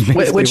 I mean,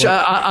 Which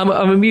I'm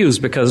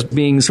amused, because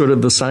being sort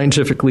of the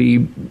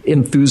scientifically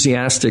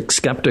enthusiastic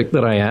skeptic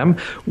that I am,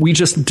 we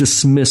just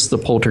dismiss the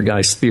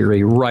poltergeist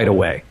theory right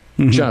away.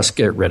 Just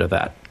get rid of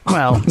that.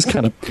 Well, It's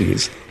kind of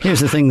pleased. Here's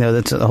the thing, though.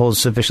 That's the whole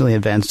sufficiently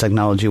advanced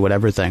technology,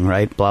 whatever thing,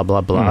 right? Blah,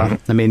 blah, blah.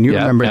 I mean, you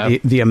remember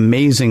the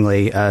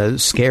amazingly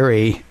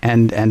scary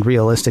and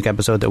realistic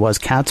episode that was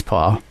Cat's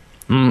Paw.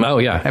 Oh,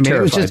 yeah. I mean, it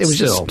was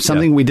just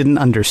something we didn't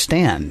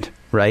understand,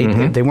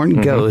 right? They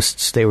weren't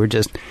ghosts. They were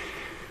just...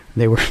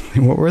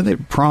 what were they?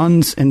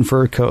 Prawns in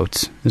fur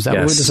coats. Is that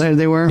what we decided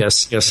they were?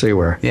 Yes, they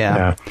were.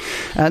 Yeah.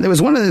 There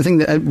was one other thing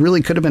that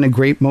really could have been a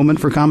great moment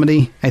for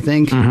comedy, I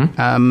think.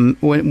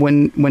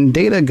 When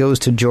Data goes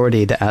to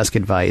Geordi to ask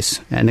advice,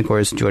 and of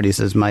course Geordi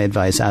says, "My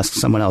advice, ask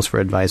someone else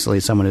for advice, at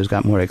least someone who's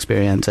got more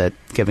experience at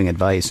giving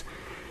advice."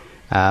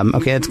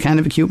 Okay, it's kind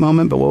of a cute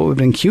moment, but what would have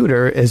been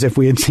cuter is if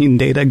we had seen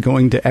Data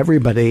going to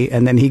everybody,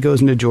 and then he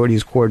goes into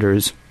Geordi's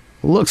quarters,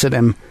 looks at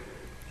him,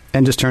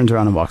 and just turns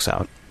around and walks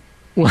out.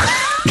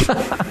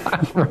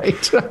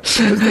 Right.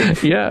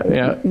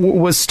 Yeah.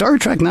 Was Star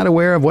Trek not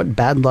aware of what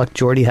bad luck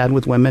Geordi had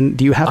with women?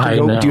 Do you have to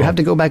go? Do you have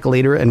to go back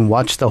later and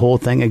watch the whole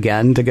thing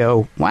again to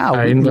go,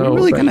 wow, we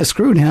really kind of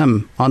screwed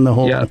him on the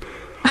whole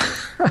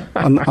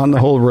on the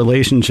whole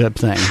relationship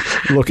thing?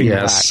 Looking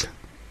back.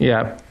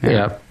 Yeah,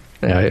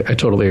 I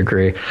totally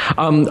agree.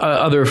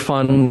 Other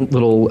fun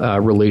little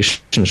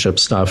relationship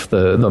stuff,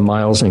 the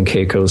Miles and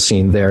Keiko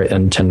scene there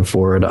in 10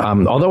 Forward.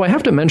 Although I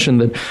have to mention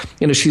that,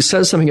 she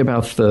says something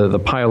about the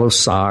pile of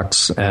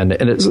socks, and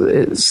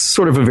it's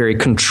sort of a very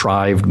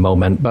contrived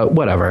moment, but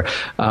whatever.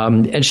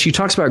 And she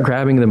talks about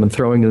grabbing them and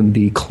throwing them in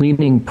the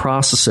cleaning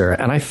processor.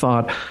 And I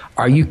thought,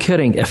 are you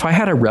kidding? If I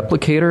had a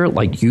replicator,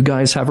 like you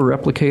guys have a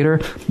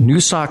replicator, new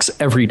socks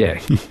every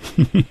day.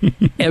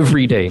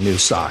 Every day, new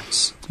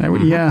socks.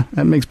 Yeah,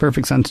 that makes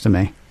perfect sense to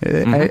me.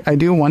 I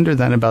do wonder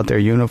then about their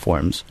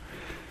uniforms.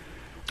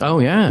 Oh,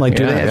 yeah. Like,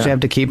 do they actually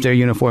have to keep their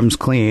uniforms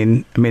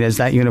clean? I mean, is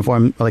that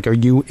uniform, like, are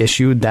you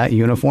issued that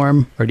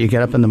uniform? Or do you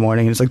get up in the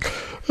morning and it's like,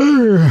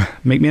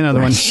 make me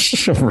another one?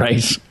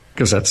 Right.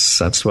 Because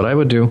that's what I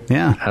would do.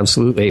 Yeah,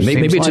 absolutely.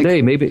 Maybe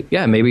today,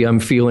 maybe I'm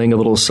feeling a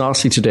little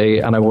saucy today,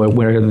 and I will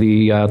wear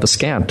the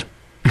scant.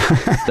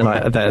 Then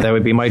that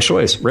would be my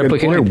choice.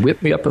 Replicator,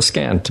 whip me up a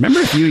scant.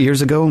 Remember a few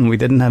years ago when we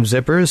didn't have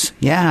zippers?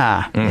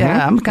 Yeah,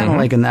 I'm kind of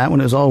liking that when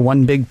it was all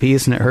one big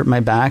piece and it hurt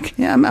my back.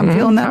 Yeah, I'm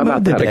feeling that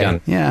about today.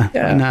 Again? Yeah,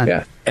 why not?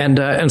 Yeah.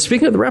 And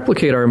speaking of the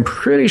replicator, I'm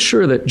pretty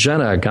sure that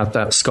Jenna got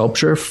that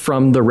sculpture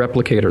from the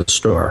replicator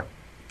store.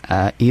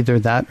 Either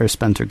that or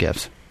Spencer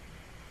Gifts.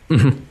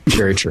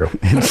 Very true.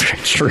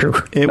 Very true.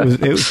 It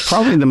was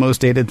probably the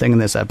most dated thing in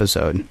this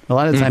episode. A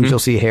lot of times you'll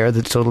see hair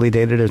that's totally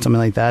dated or something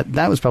like that.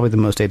 That was probably the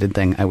most dated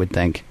thing, I would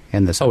think,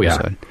 in this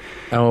episode.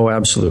 Oh,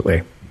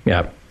 absolutely.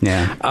 Yeah.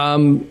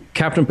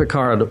 Captain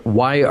Picard,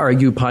 why are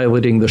you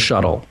piloting the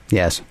shuttle?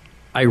 Yes.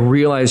 I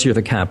realize you're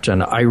the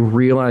captain. I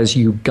realize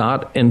you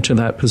got into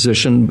that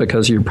position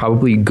because you're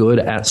probably good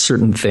at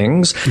certain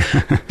things.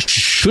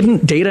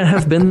 Shouldn't Data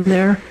have been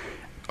there?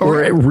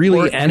 Or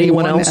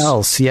anyone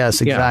else?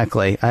 Yes,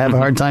 exactly. I have a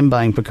hard time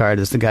buying Picard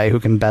as the guy who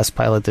can best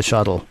pilot the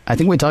shuttle. I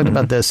think we talked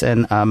about this,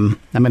 and I'm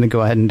going to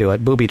go ahead and do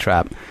it. Booby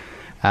Trap.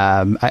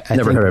 I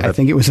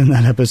think it was in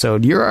that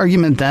episode. Your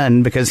argument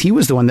then, because he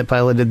was the one that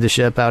piloted the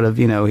ship out of,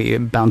 he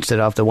bounced it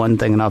off the one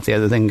thing and off the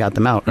other thing and got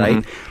them out,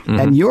 right?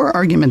 And your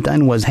argument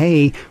then was,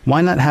 hey,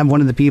 why not have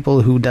one of the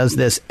people who does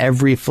this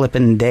every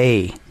flippin'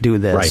 day do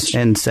this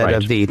instead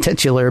of the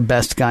titular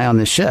best guy on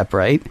the ship,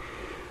 right?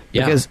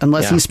 Because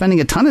unless he's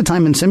spending a ton of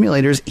time in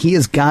simulators, he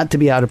has got to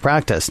be out of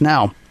practice.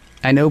 Now,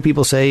 I know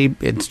people say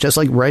it's just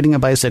like riding a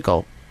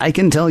bicycle. I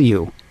can tell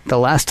you, the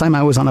last time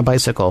I was on a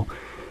bicycle,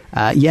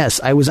 yes,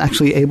 I was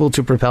actually able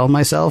to propel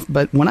myself.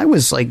 But when I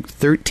was like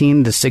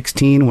 13 to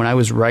 16, when I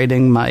was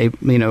riding my,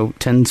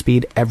 10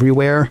 speed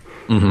everywhere,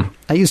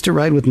 I used to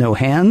ride with no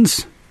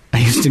hands. I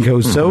used to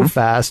go so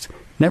fast.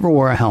 Never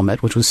wore a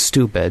helmet, which was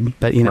stupid.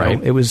 But,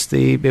 Right. it was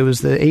the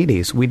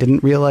 80s. We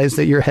didn't realize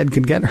that your head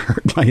could get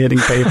hurt by hitting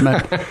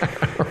pavement.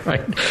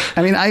 Right.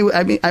 I mean,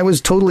 I was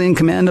totally in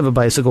command of a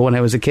bicycle when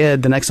I was a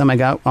kid. The next time I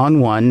got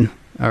on one,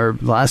 or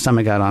the last time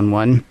I got on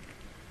one,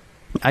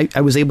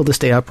 I was able to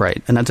stay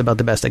upright, and that's about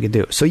the best I could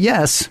do. So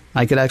yes,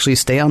 I could actually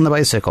stay on the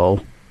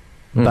bicycle,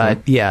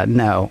 but yeah,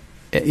 no.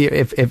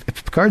 If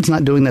Picard's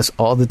not doing this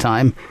all the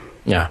time,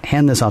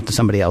 hand this off to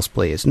somebody else,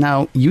 please.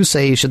 Now, you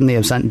say shouldn't they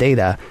have sent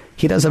Data?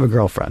 He does have a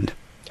girlfriend.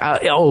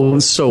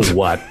 So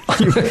what?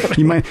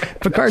 You might.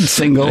 Picard's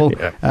single.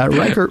 Yeah.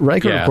 Riker,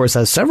 of course,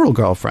 has several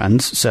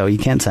girlfriends, so you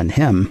can't send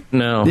him.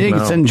 No, you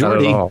can send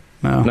Geordi. Not at all.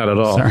 Oh, not at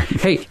all.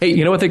 Sorry. Hey,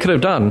 you know what they could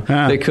have done?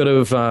 They could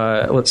have,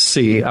 let's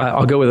see,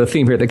 I'll go with a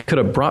theme here. They could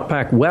have brought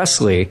back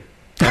Wesley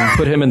and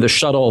put him in the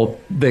shuttle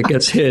that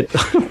gets hit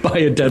by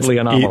a deadly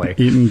anomaly.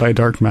 Eaten by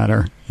dark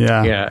matter.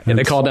 Yeah. Yeah. And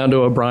they call down to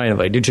O'Brien,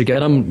 like, did you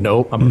get him?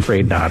 Nope, I'm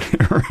afraid not.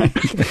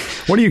 Right.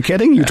 What are you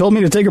kidding? You told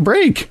me to take a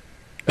break.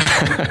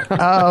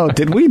 Oh,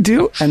 did we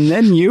do? And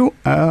then you?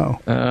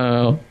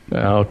 Oh,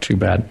 too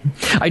bad.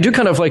 I do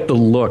kind of like the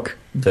look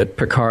that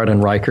Picard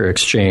and Riker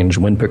exchange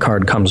when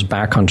Picard comes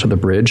back onto the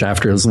bridge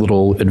after his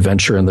little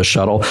adventure in the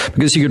shuttle,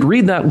 because you could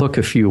read that look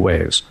a few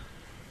ways.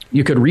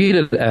 You could read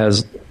it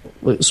as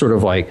sort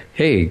of like,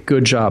 hey,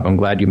 good job, I'm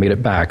glad you made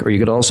it back. Or you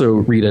could also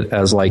read it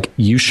as like,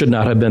 you should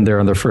not have been there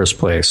in the first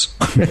place.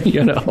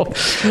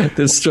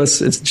 It's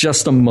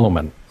just a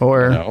moment.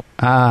 Or,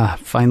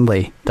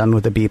 finally, done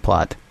with the B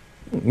plot.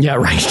 Yeah,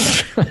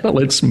 right.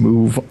 Let's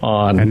move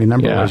on. Any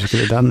number of ways you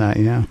could have done that,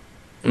 yeah.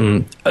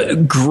 A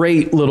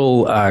great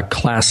little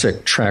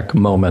classic Trek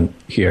moment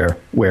here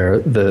where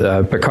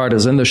the Picard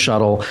is in the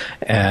shuttle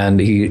and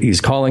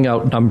he's calling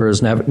out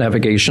numbers,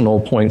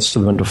 navigational points to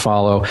them to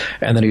follow,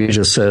 and then he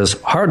just says,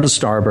 hard to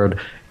starboard,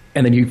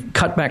 and then you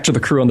cut back to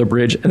the crew on the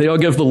bridge, and they all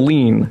give the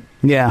lean.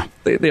 Yeah.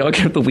 They all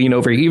give the lean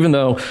over, even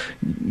though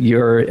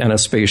you're in a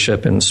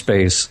spaceship in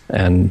space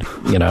and,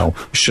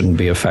 shouldn't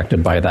be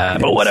affected by that.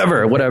 But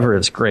whatever,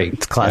 it's great.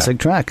 It's classic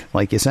Trek,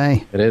 like you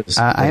say. It is.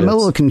 I'm a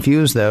little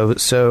confused, though.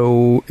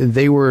 So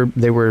they were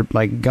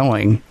like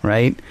going,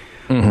 right?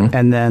 Mm-hmm.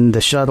 And then the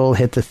shuttle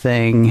hit the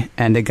thing,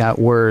 and it got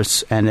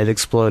worse, and it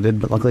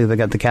exploded. But luckily, they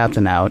got the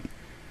captain out.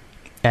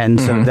 And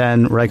so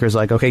then Riker's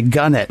like, okay,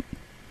 gun it.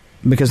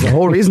 Because the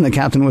whole reason the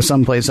captain was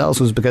someplace else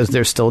was because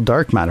there's still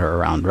dark matter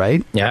around,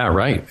 right? Yeah,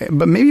 right.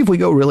 But maybe if we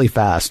go really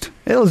fast,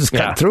 it'll just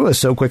cut through us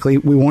so quickly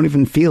we won't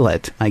even feel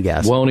it, I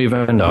guess. Won't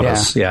even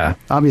notice, yeah.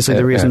 Obviously,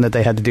 the reason that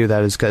they had to do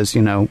that is because,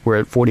 we're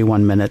at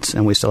 41 minutes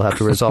and we still have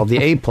to resolve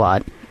the A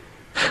plot.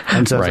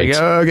 And so it's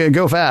like, okay,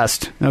 go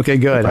fast. Okay,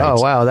 good. Right.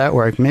 Oh, wow, that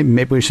worked.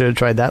 Maybe we should have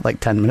tried that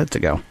like 10 minutes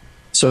ago.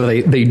 So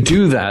they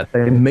do that.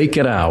 They make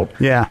it out.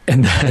 Yeah.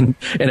 And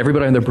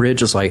everybody on the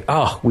bridge is like,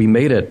 oh, we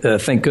made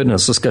it. Thank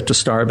goodness. Let's get to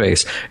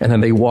Starbase. And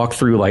then they walk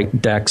through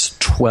like decks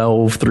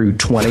 12 through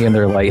 20 and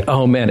they're like,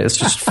 oh, man, it's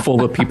just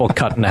full of people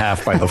cut in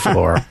half by the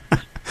floor.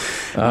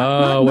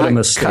 Oh, what a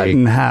mistake. Cut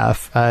in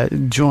half.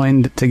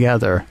 Joined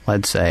together,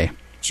 let's say.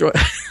 Sure.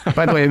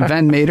 By the way,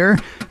 Van Mater,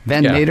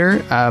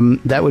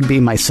 that would be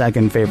my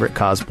second favorite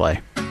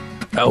cosplay.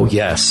 Oh,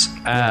 yes.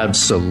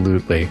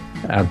 Absolutely.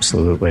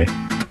 Absolutely.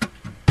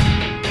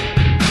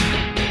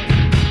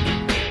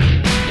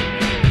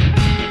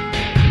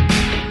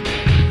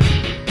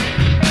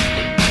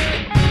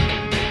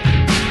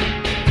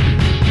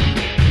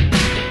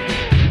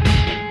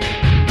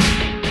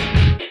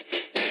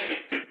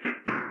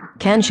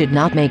 Ken should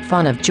not make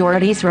fun of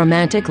Geordi's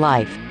romantic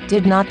life.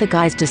 Did not the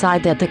guys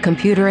decide that the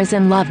computer is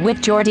in love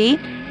with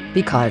Geordi?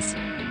 Because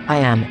I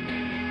am.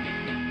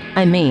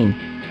 I mean,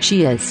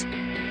 she is.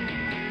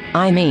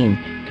 I mean,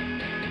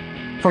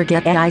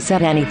 forget I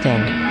said anything.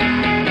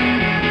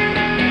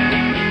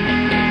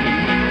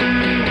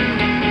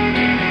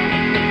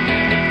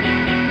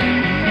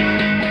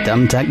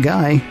 Dumb tech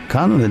guy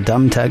caught on a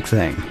dumb tech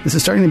thing. This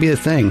is starting to be a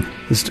thing.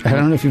 I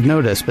don't know if you've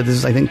noticed, but this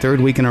is, I think,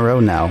 third week in a row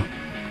now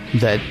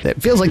that it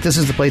feels like this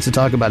is the place to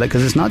talk about it,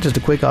 because it's not just a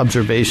quick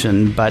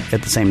observation, but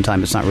at the same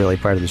time, it's not really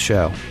part of the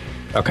show.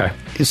 Okay.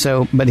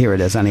 So, but here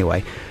it is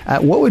anyway.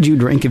 What would you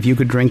drink if you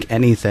could drink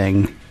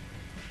anything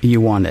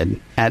you wanted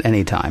at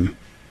any time?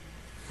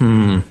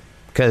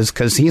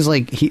 Because he's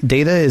like,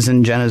 Data is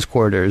in Jenna's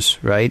quarters,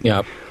 right?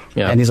 Yeah.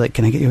 And he's like,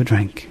 can I get you a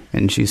drink?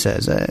 And she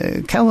says,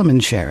 Callum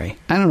and Sherry.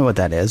 I don't know what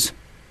that is,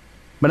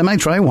 but I might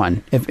try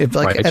one. If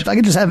I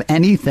could just have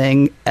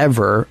anything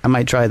ever, I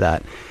might try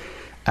that.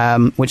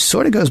 Which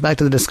sort of goes back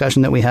to the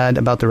discussion that we had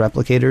about the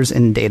replicators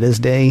in Data's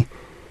day.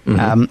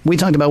 We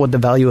talked about what the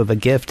value of a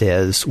gift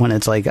is when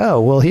it's like, oh,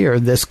 well, here,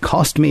 this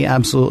cost me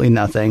absolutely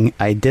nothing.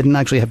 I didn't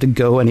actually have to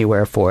go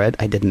anywhere for it.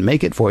 I didn't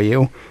make it for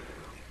you.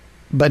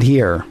 But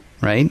here,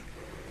 right?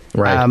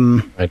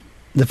 Right.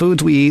 The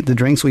foods we eat, the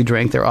drinks we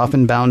drink, they're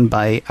often bound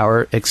by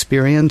our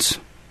experience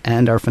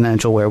and our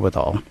financial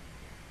wherewithal.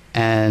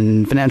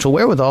 and financial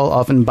wherewithal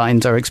often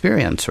binds our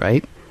experience,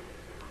 right?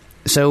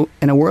 So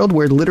in a world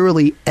where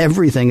literally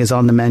everything is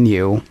on the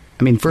menu,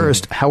 I mean,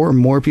 first, how are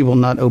more people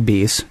not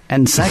obese?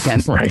 And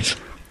second, right.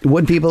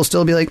 Would people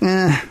still be like,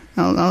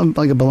 I'll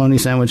like a bologna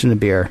sandwich and a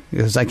beer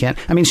because I can't.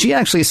 I mean, she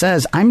actually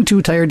says, I'm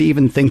too tired to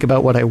even think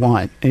about what I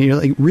want. And you're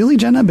like, really,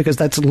 Jenna? Because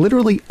that's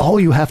literally all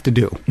you have to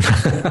do.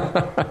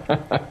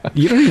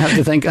 You don't even have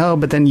to think,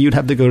 but then you'd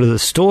have to go to the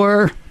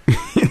store,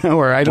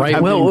 or I don't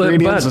have the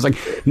ingredients. It's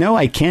like, no,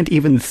 I can't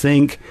even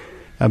think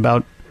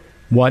about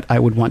what I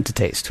would want to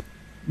taste.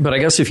 But I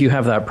guess if you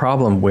have that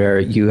problem where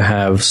you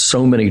have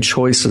so many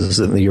choices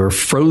and you're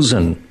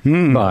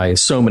frozen by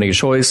so many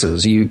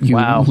choices, you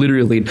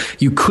literally,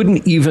 you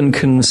couldn't even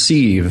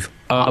conceive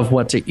of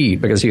what to eat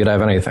because you could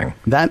have anything.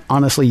 That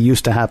honestly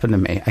used to happen to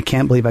me. I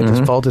can't believe I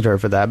just faulted her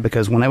for that,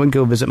 because when I would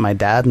go visit my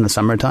dad in the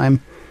summertime,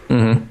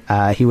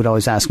 he would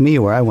always ask me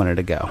where I wanted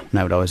to go. And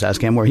I would always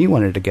ask him where he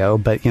wanted to go.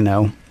 But,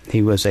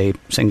 he was a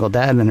single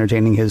dad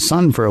entertaining his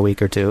son for a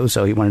week or two,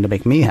 so he wanted to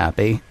make me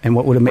happy. And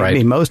what would have made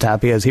me most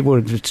happy is he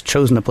would have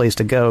chosen a place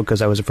to go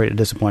because I was afraid of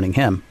disappointing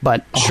him.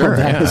 But all of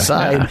that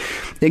aside,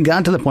 it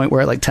got to the point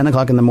where at like 10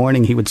 o'clock in the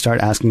morning, he would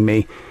start asking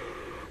me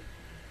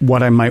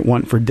what I might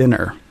want for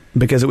dinner,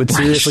 because it would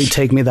seriously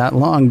take me that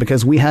long,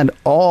 because we had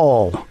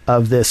all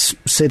of this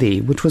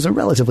city, which was a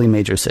relatively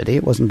major city.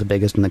 It wasn't the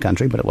biggest in the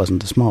country, but it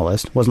wasn't the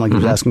smallest. It wasn't like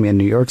he was asking me in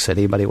New York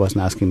City, but he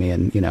wasn't asking me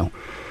in,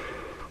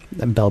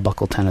 Bell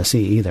Buckle,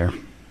 Tennessee either.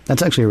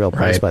 That's actually a real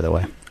place, by the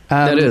way.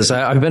 That is.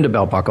 I've been to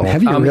Bell Buckle.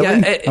 Have you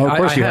really? Of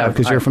course you have,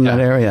 because you're from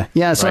that area.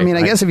 Yeah. So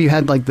I guess if you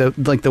had like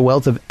the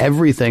wealth of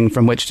everything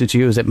from which to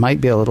choose, it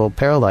might be a little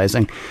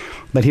paralyzing.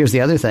 But here's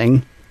the other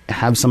thing: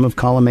 have some of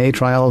column A,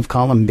 try all of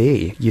column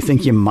B. You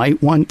think you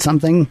might want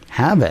something,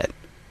 have it,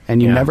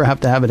 and you never have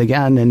to have it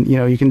again. And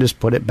you can just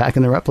put it back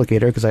in the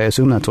replicator, because I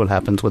assume that's what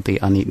happens with the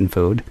uneaten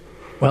food.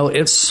 Well,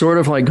 it's sort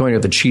of like going to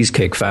the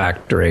Cheesecake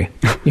Factory.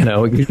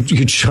 You're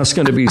just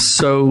going to be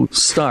so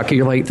stuck.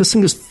 You're like, this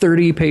thing is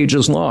 30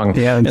 pages long.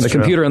 Yeah, and the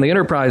computer on the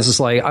Enterprise is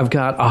like, I've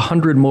got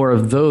 100 more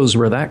of those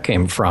where that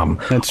came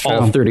from. That's true.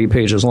 All 30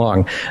 pages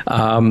long.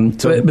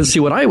 But see,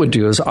 what I would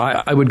do is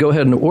I would go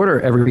ahead and order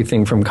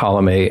everything from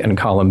column A and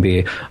column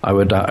B. I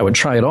would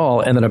try it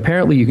all. And then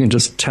apparently you can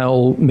just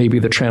tell maybe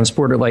the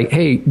transporter, like,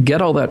 hey,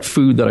 get all that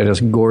food that I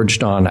just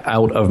gorged on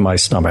out of my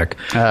stomach.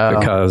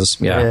 Because,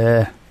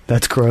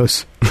 that's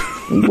gross.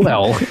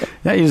 Well,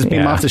 you just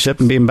beam off the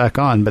ship and beam back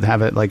on, but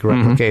have it like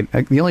replicate.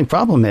 The only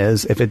problem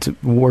is if it's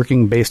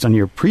working based on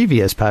your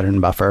previous pattern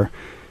buffer,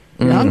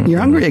 you're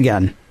hungry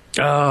again.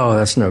 Oh,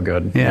 that's no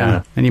good.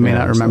 Yeah. And you may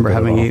not remember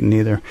having eaten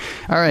either.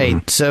 All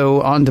right.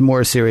 So on to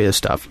more serious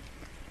stuff.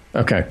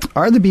 Okay.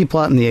 Are the B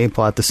plot and the A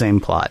plot the same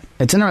plot?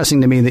 It's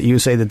interesting to me that you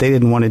say that they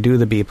didn't want to do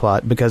the B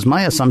plot, because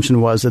my assumption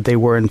was that they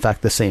were in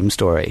fact the same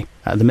story.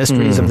 The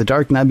mysteries of the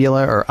Dark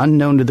Nebula are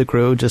unknown to the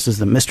crew, just as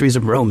the mysteries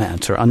of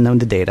romance are unknown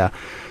to Data.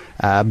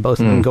 Both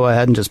of them go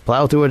ahead and just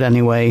plow through it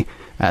anyway.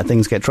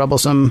 Things get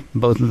troublesome.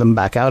 Both of them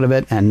back out of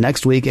it. And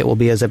next week it will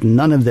be as if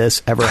none of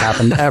this ever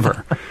happened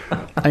ever.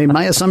 I mean,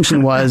 my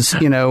assumption was,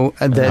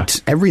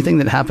 that everything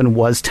that happened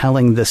was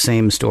telling the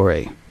same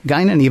story.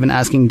 Guinan even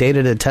asking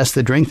Data to test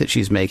the drink that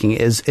she's making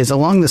is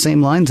along the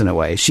same lines in a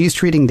way. She's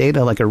treating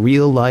Data like a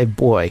real live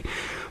boy.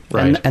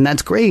 Right. And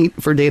that's great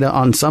for Data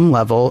on some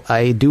level.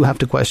 I do have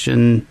to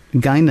question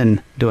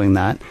Guinan doing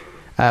that.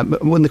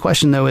 But when the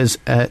question, though, is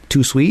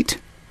too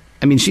sweet,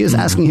 I mean, she is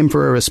asking him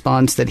for a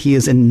response that he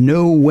is in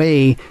no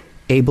way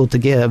able to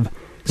give.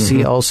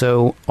 See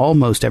also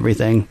almost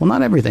everything. Well,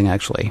 not everything,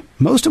 actually.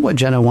 Most of what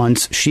Jenna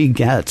wants, she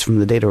gets from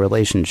the Data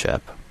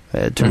relationship.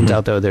 It turns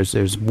out, though,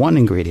 there's one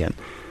ingredient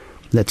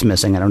that's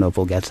missing. I don't know if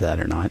we'll get to that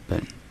or not,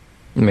 but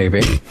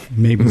maybe. So,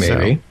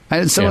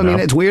 I mean,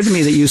 it's weird to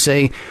me that you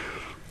say,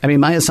 I mean,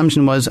 my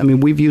assumption was, I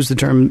mean, we've used the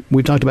term,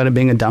 we've talked about it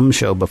being a dumb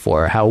show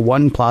before, how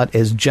one plot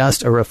is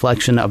just a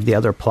reflection of the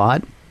other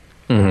plot.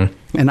 And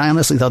I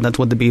honestly thought that's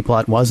what the B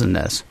plot was in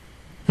this.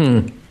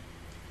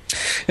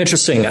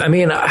 Interesting. I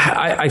mean,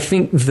 I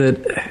think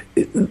that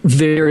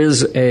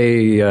there's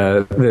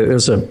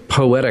a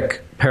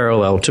poetic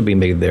parallel to be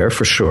made there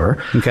for sure.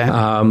 Okay.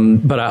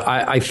 But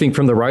I think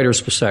from the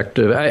writer's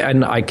perspective,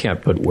 I can't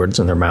put words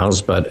in their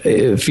mouths, but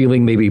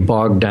feeling maybe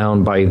bogged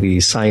down by the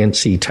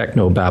science-y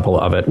technobabble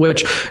of it,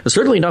 which is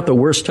certainly not the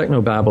worst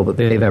technobabble that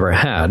they've ever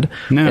had.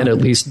 No. And at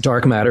least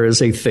dark matter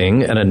is a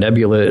thing and a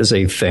nebula is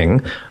a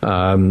thing.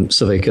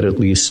 So they could at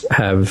least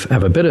have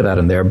a bit of that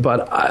in there.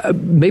 But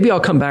maybe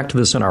I'll come back to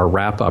this in our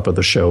wrap-up of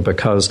the show,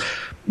 because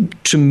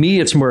to me,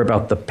 it's more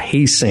about the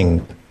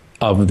pacing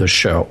of the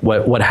show,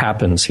 what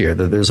happens here.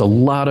 There's a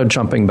lot of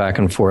jumping back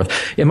and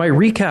forth. In my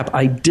recap,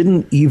 I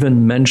didn't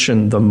even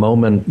mention the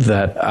moment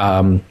that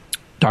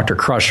Dr.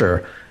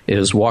 Crusher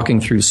is walking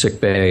through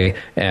sickbay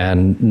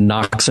and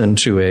knocks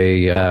into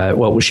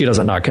she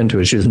doesn't knock into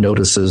it. She just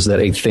notices that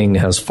a thing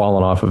has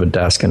fallen off of a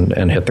desk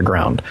and hit the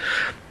ground.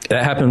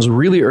 That happens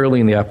really early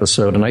in the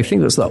episode, and I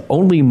think that's the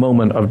only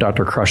moment of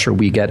Dr. Crusher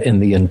we get in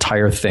the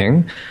entire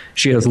thing.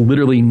 She has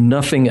literally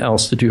nothing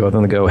else to do other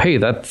than go, hey,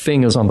 that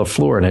thing is on the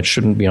floor and it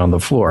shouldn't be on the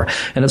floor.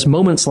 And it's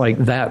moments like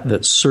that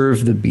that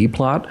serve the B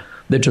plot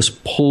that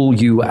just pull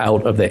you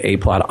out of the A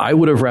plot. I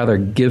would have rather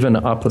given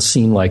up a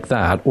scene like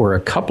that or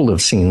a couple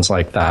of scenes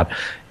like that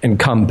and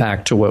come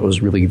back to what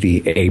was really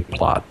the A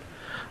plot.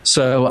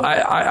 So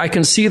I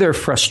can see their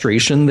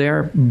frustration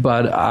there,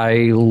 but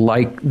I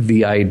like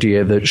the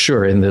idea that,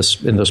 sure, in this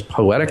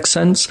poetic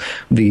sense,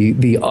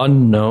 the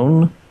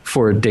unknown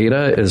for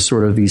Data is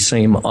sort of the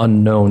same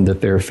unknown that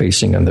they're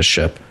facing in the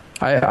ship.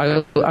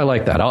 I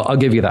like that. I'll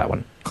give you that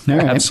one. Right.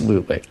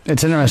 Absolutely.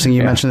 It's interesting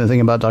you mentioned the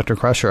thing about Dr.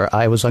 Crusher.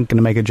 I was going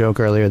to make a joke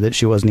earlier that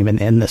she wasn't even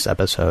in this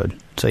episode.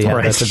 So yeah,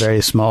 right. That's a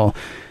very small...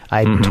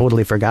 I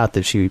totally forgot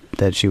that she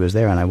was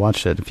there, and I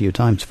watched it a few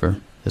times for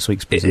this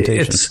week's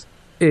presentation.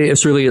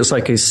 It's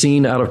like a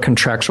scene out of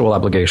Contractual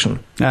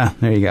Obligation. Ah,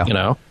 there you go. You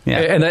know? Yeah.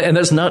 And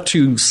that's not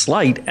to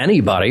slight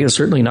anybody. It's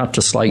certainly not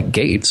to slight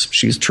Gates.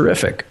 She's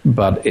terrific.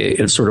 But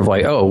it's sort of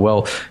like, oh,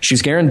 well,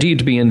 she's guaranteed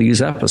to be in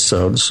these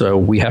episodes, so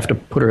we have to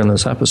put her in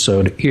this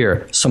episode.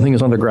 Here, something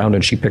is on the ground,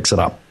 and she picks it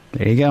up.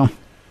 There you go.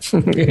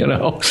 You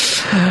know?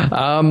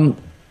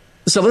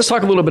 So let's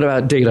talk a little bit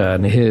about Data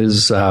and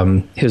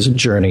his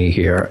journey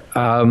here.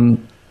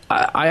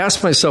 I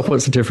asked myself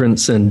what's the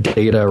difference in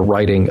Data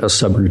writing a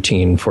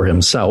subroutine for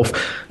himself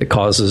that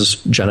causes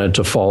Jenna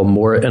to fall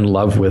more in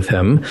love with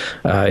him,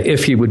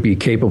 if he would be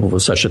capable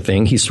of such a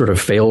thing. He sort of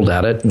failed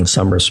at it in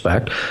some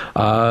respect.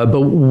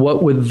 But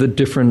what would the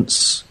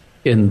difference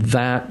in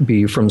that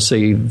be from,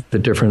 say, the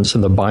difference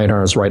in the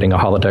Bynars writing a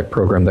holodeck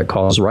program that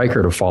caused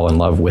Riker to fall in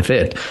love with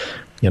it?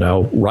 You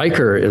know,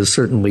 Riker is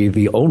certainly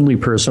the only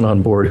person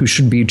on board who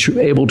should be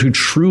able to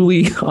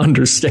truly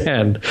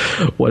understand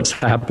what's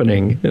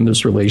happening in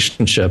this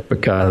relationship,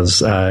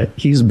 because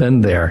he's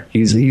been there.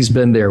 He's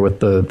been there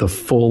with the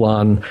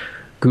full-on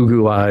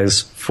goo-goo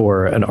eyes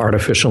for an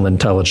artificial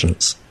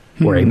intelligence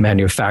or a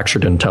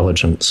manufactured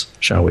intelligence,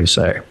 shall we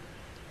say.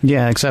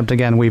 Yeah, except,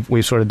 again,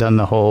 we've sort of done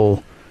the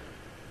whole...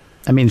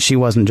 I mean, she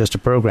wasn't just a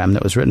program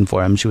that was written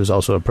for him. She was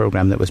also a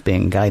program that was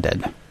being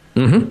guided.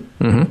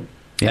 Mm-hmm. Mm-hmm.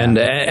 Yeah.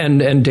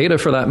 And Data,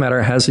 for that matter,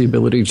 has the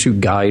ability to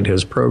guide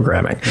his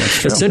programming.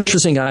 It's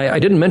interesting. I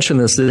didn't mention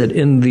this, that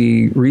in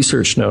the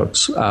research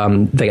notes,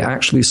 they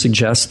actually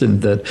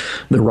suggested that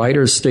the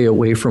writers stay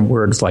away from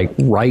words like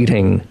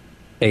writing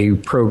a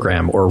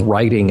program or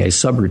writing a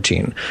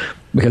subroutine,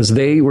 because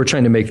they were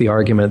trying to make the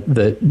argument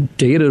that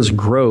Data's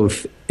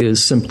growth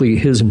is simply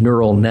his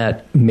neural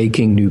net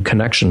making new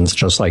connections,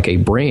 just like a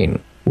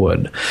brain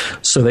would.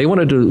 So they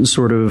wanted to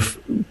sort of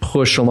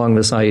push along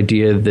this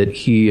idea that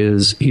he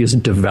is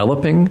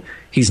developing.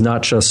 He's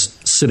not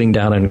just sitting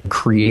down and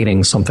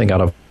creating something out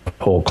of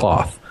whole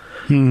cloth.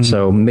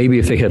 So maybe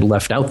if they had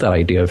left out that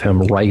idea of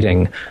him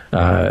writing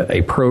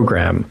a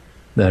program,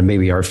 then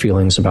maybe our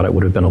feelings about it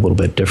would have been a little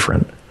bit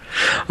different.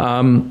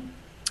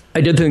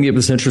 I did think it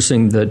was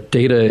interesting that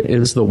Data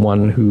is the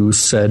one who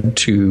said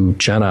to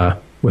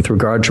Jenna, with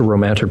regard to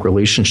romantic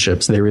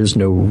relationships, there is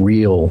no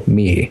real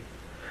me.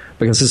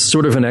 Because it's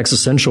sort of an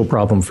existential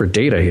problem for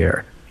Data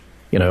here.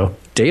 You know,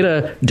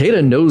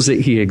 Data knows that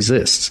he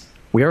exists.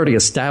 We already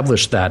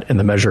established that in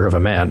The Measure of a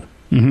Man.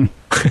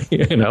 Mm-hmm.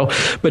 You know,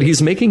 but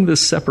he's making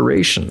this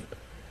separation.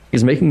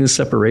 He's making this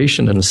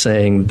separation and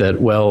saying that,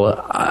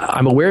 well,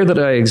 I'm aware that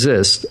I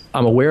exist.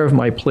 I'm aware of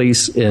my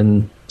place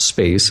in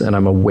space, and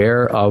I'm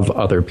aware of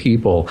other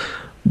people.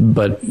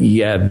 But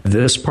yeah,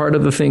 this part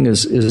of the thing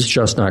is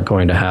just not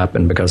going to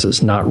happen because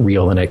it's not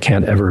real and it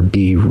can't ever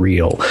be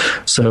real.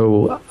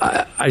 So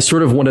I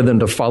sort of wanted them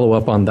to follow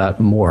up on that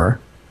more.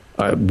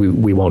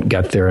 We won't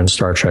get there in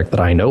Star Trek that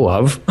I know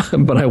of,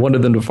 but I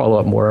wanted them to follow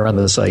up more on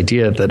this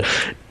idea that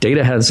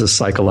Data has a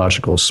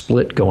psychological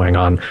split going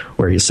on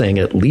where he's saying,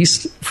 at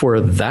least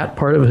for that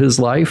part of his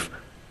life,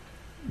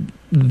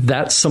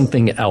 that's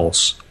something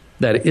else.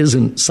 That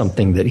isn't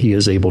something that he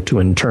is able to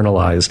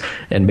internalize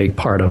and make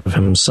part of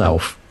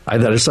himself. I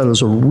just thought it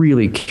was a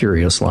really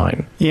curious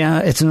line. Yeah,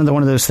 it's another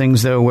one of those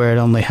things, though, where it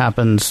only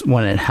happens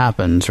when it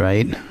happens,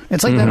 right?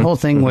 It's like that whole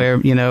thing where,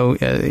 you know,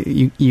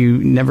 you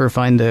never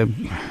find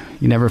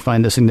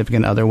a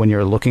significant other when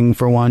you're looking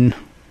for one.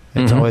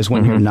 It's always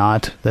when you're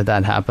not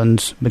that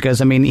happens.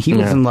 Because, I mean, he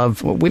was in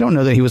love. We don't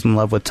know that he was in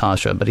love with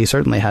Tasha, but he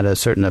certainly had a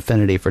certain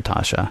affinity for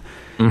Tasha.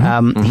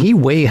 He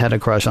way had a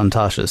crush on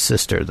Tasha's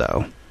sister,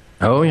 though.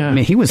 Oh, yeah. I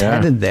mean, he was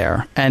headed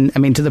there. And, I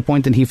mean, to the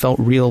point that he felt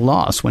real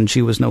loss when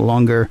she was no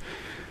longer...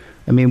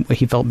 I mean,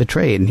 he felt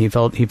betrayed, and he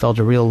felt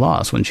a real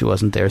loss when she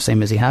wasn't there,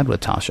 same as he had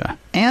with Tasha.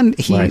 And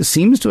he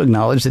seems to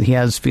acknowledge that he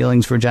has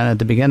feelings for Jenna at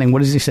the beginning. What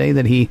does he say?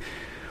 That he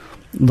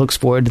looks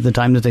forward to the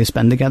time that they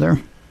spend together?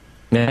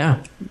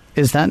 Yeah.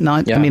 Is that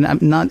not... Yeah. I mean, I'm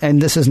not...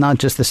 And this is not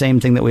just the same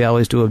thing that we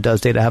always do of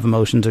does Data have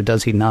emotions or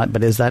does he not?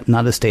 But is that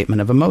not a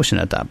statement of emotion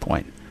at that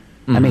point?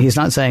 I mean, he's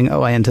not saying,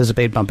 oh, I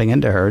anticipate bumping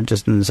into her,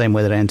 just in the same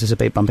way that I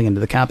anticipate bumping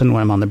into the captain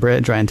when I'm on the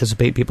bridge, or I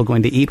anticipate people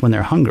going to eat when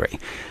they're hungry.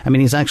 I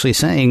mean, he's actually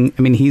saying,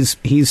 I mean, he's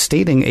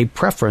stating a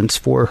preference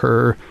for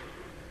her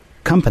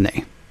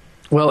company.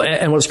 Well,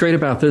 and what's great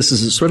about this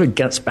is it sort of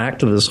gets back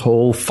to this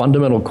whole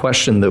fundamental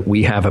question that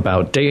we have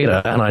about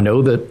data. And I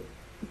know that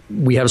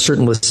we have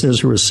certain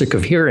listeners who are sick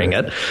of hearing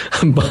it,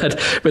 but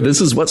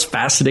this is what's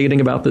fascinating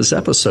about this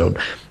episode.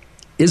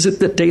 Is it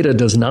that data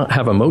does not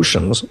have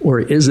emotions, or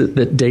is it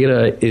that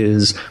data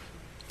is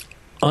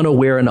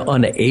unaware and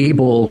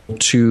unable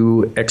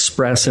to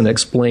express and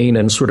explain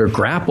and sort of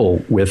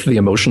grapple with the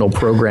emotional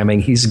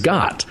programming he's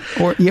got?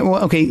 Or, yeah,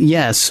 well, okay,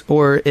 yes.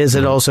 Or is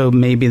it also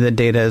maybe that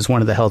Data is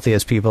one of the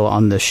healthiest people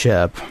on the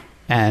ship,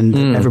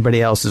 and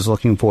everybody else is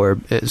looking for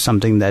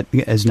something that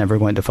is never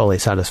going to fully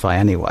satisfy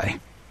anyway?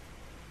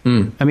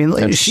 I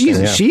mean, she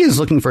is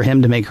looking for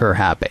him to make her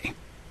happy.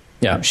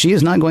 Yeah, she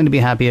is not going to be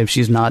happy if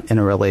she's not in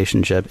a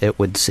relationship, it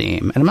would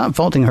seem. And I'm not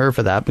faulting her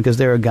for that, because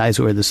there are guys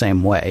who are the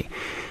same way.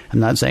 I'm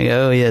not saying,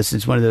 oh, yes,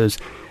 it's one of those,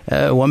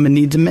 woman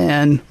needs a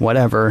man,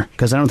 whatever,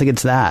 because I don't think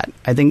it's that.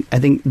 I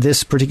think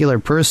this particular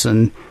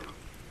person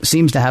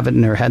seems to have it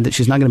in her head that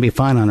she's not going to be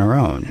fine on her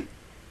own,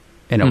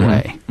 in a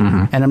way.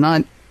 And I'm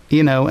not,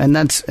 and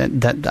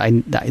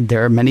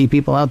there are many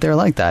people out there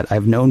like that.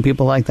 I've known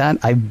people like that.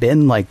 I've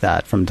been like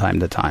that from time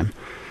to time.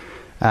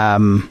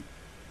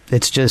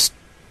 It's just,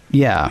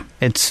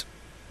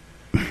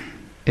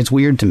 it's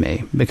weird to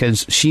me,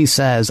 because she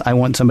says, I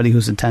want somebody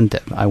who's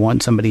attentive. I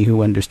want somebody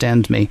who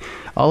understands me.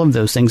 All of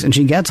those things. And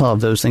she gets all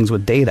of those things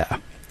with Data.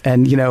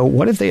 And,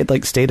 what if they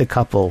had stayed a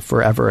couple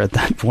forever at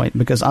that point?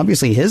 Because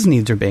obviously his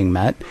needs are being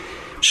met.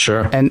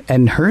 Sure.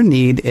 And her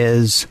need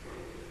is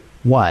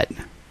what?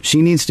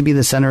 She needs to be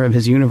the center of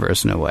his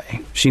universe in a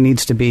way. She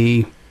needs to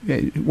be,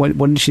 what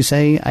did she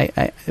say?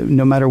 I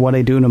no matter what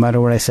I do, no matter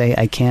what I say,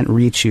 I can't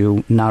reach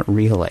you, not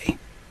really.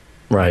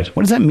 Right.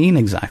 What does that mean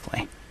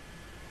exactly?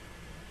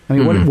 I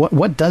mean,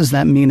 what does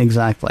that mean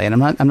exactly?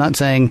 And I'm not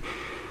saying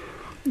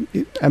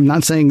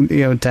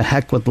to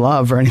heck with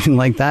love or anything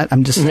like that.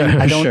 I'm just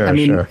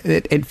saying,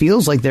 it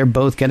feels like they're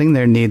both getting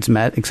their needs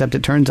met, except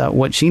it turns out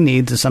what she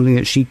needs is something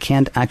that she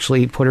can't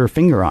actually put her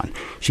finger on.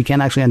 She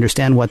can't actually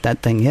understand what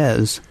that thing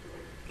is.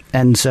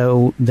 And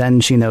so then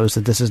she knows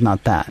that this is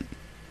not that.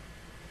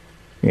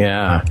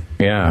 Yeah.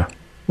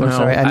 I'm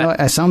sorry. I know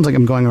it sounds like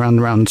I'm going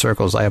around in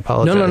circles. I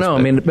apologize. No.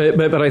 I mean,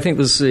 but I think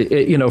this,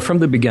 from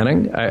the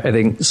beginning, I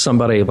think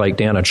somebody like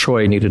Dana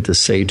Choi needed to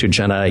say to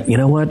Jenna, you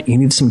know what? You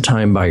need some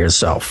time by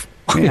yourself.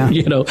 Yeah.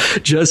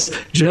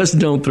 Just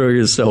don't throw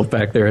yourself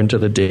back there into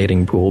the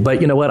dating pool. But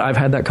you know what? I've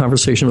had that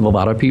conversation with a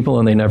lot of people,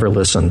 and they never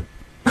listen.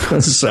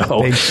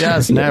 So they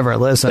just never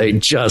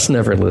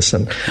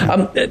listen.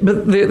 But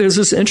there's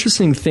this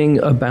interesting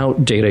thing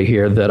about Data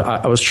here that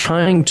I was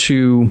trying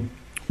to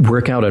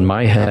work out in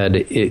my head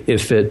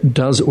if it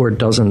does or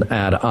doesn't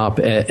add up,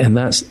 and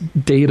that's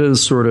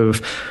Data's sort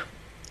of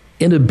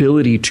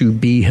inability to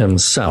be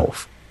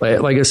himself.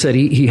 Like I said,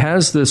 he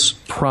has this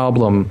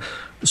problem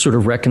sort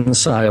of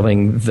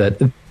reconciling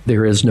that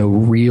there is no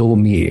real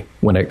me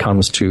when it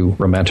comes to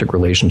romantic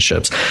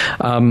relationships.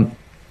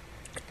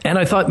 And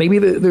I thought maybe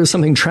there's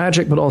something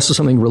tragic, but also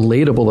something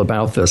relatable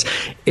about this.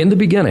 In the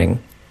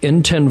beginning,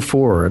 in 10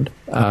 Forward,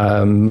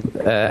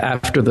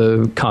 after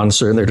the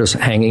concert, and they're just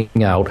hanging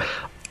out,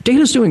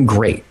 Data's doing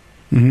great.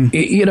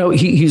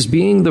 He's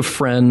being the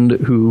friend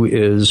who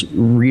is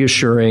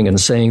reassuring and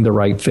saying the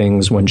right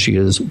things when she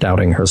is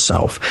doubting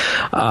herself.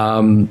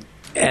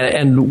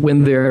 And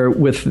when they're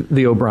with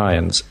the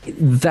O'Briens,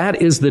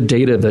 that is the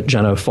Data that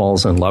Jenna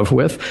falls in love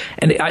with.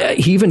 And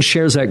he even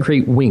shares that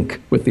great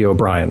wink with the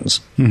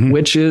O'Briens,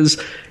 which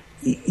is,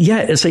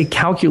 it's a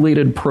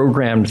calculated,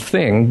 programmed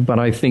thing. But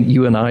I think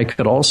you and I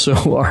could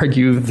also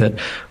argue that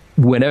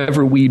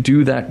whenever we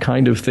do that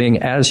kind of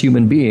thing as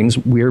human beings,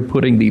 we're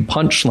putting the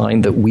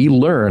punchline that we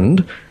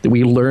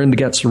learned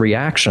gets a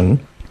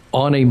reaction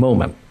on a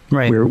moment.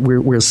 Right.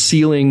 We're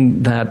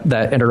sealing that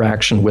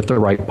interaction with the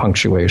right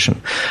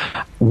punctuation.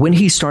 When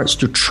he starts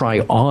to try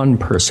on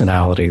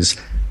personalities,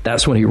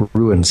 that's when he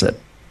ruins it.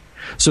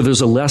 So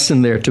there's a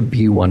lesson there to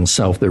be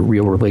oneself, that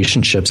real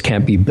relationships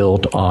can't be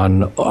built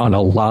on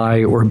a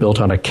lie or built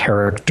on a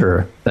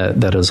character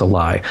that is a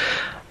lie.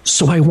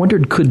 So I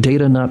wondered, could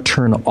Data not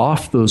turn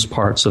off those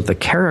parts of the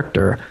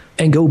character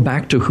and go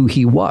back to who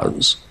he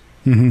was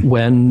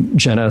when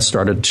Jenna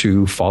started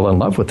to fall in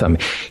love with him?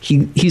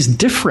 He's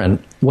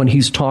different when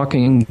he's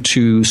talking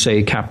to,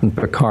 say, Captain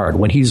Picard,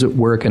 when he's at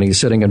work and he's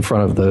sitting in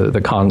front of the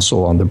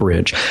console on the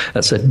bridge.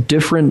 That's a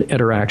different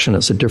interaction.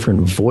 It's a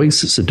different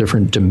voice. It's a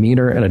different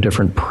demeanor and a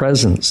different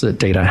presence that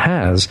Data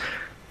has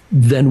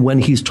than when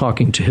he's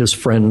talking to his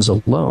friends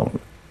alone.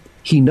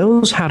 He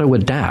knows how to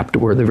adapt,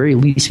 or at the very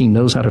least, he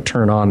knows how to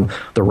turn on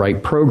the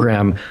right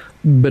program.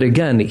 But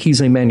again,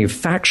 he's a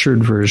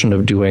manufactured version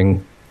of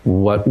doing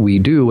what we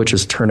do, which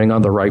is turning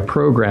on the right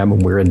program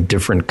when we're in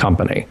different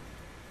company.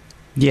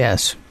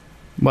 Yes.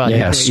 Well,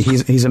 yes.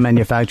 He's a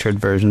manufactured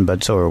version,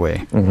 but so are we.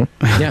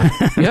 Yeah,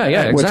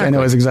 exactly. Which I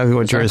know is exactly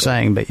what you were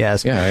saying, but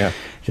yes. Yeah.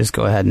 Just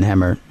go ahead and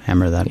hammer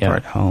that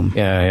part home.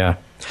 Yeah.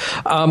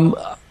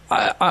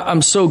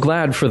 I'm so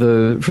glad for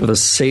the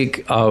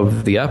sake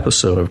of the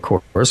episode, of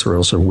course, or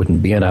else it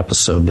wouldn't be an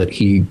episode, that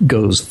he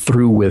goes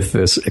through with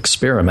this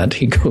experiment.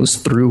 He goes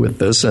through with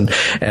this,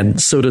 and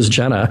so does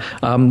Jenna.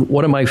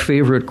 One of my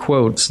favorite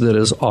quotes that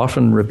is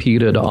often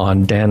repeated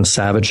on Dan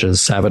Savage's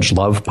Savage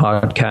Love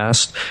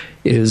podcast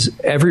is,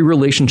 "Every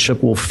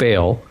relationship will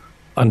fail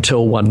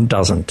until one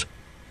doesn't."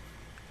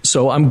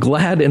 So I'm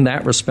glad in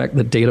that respect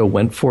that Data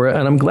went for it,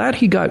 and I'm glad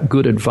he got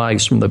good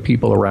advice from the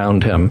people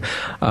around him.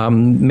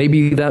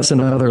 Maybe that's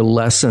another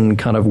lesson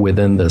kind of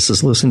within this,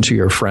 is listen to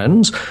your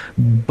friends,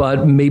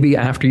 but maybe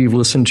after you've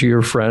listened to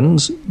your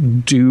friends,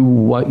 do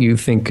what you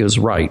think is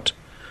right.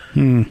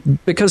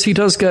 Because he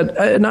does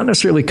get not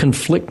necessarily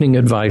conflicting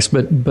advice,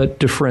 but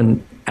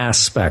different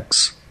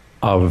aspects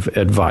of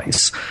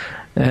advice.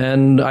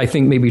 And I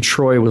think maybe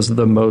Troi was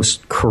the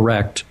most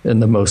correct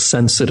and the most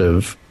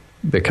sensitive,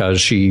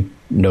 because she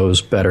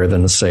knows better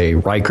than, say,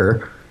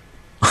 Riker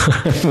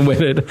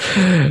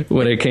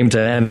when it came to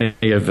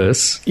any of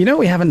this. You know what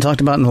we haven't talked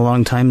about in a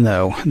long time,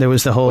 though? There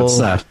was the whole... What's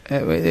that?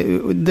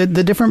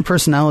 The different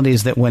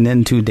personalities that went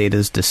into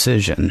Data's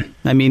decision.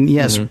 I mean,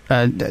 yes,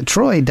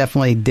 Troi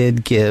definitely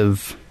did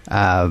give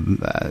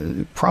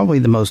probably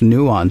the most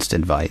nuanced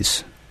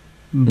advice.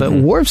 But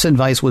Worf's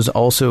advice was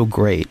also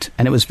great,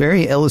 and it was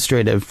very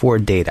illustrative for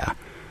Data.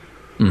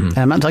 And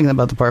I'm not talking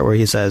about the part where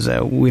he says,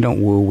 we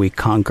don't woo, we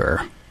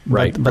conquer.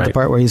 But the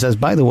part where he says,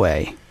 by the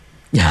way,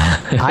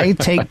 I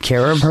take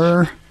care of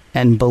her,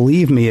 and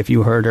believe me, if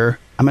you hurt her,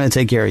 I'm going to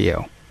take care of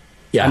you.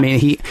 Yeah. I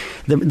mean,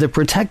 the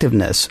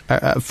protectiveness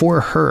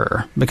for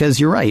her, because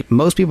you're right,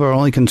 most people are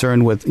only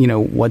concerned with,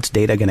 what's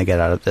Data going to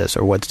get out of this,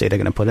 or what's Data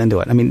going to put into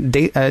it. I mean,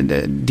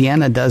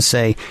 Deanna does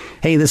say,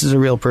 hey, this is a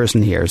real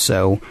person here,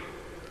 so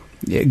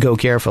go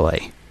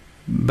carefully.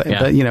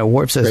 But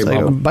Worf says,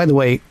 by the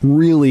way,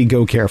 really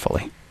go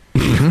carefully,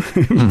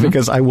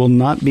 because I will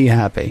not be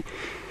happy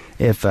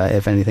if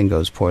anything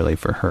goes poorly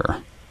for her,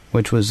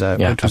 which was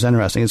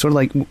interesting. It's sort of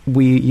like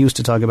we used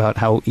to talk about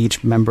how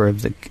each member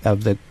of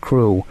the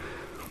crew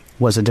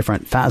was a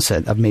different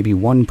facet of maybe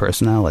one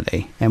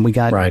personality, and we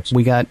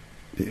got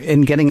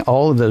in getting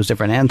all of those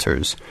different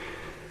answers.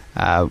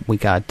 We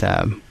got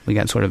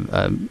sort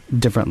of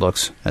different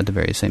looks at the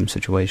very same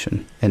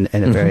situation in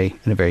a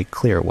very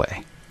clear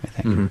way, I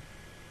think.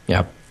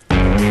 Yeah.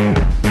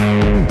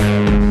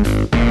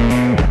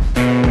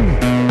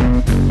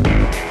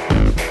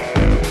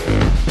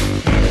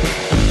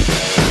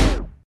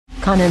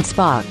 Khan and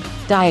Spock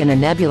die in a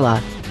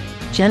nebula.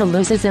 Jenna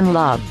loses in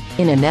love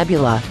in a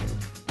nebula.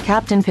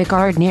 Captain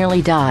Picard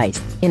nearly dies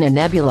in a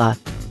nebula.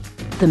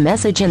 The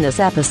message in this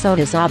episode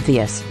is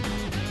obvious.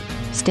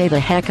 Stay the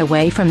heck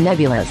away from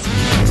nebulas.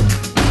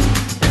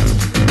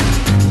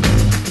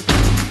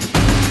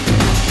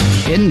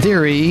 In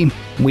theory,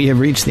 we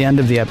have reached the end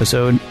of the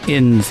episode,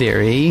 in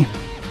theory,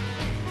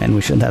 and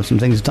we should have some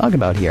things to talk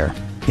about here,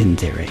 in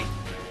theory.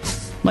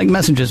 Like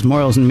messages,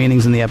 morals, and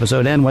meanings in the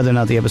episode, and whether or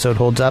not the episode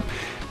holds up,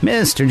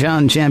 Mr.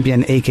 John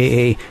Champion,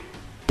 a.k.a.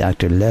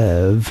 Dr.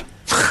 Love.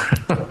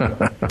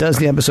 Does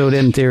the episode,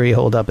 in theory,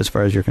 hold up as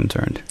far as you're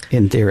concerned?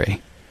 In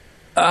theory.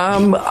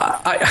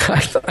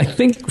 I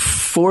think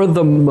for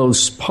the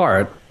most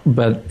part,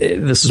 but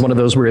this is one of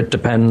those where it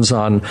depends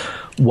on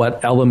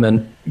what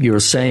element you're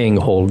saying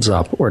holds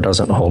up or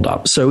doesn't hold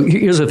up. So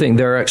here's the thing.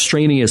 There are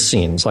extraneous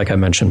scenes, like I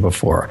mentioned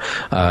before,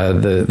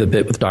 the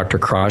bit with Dr.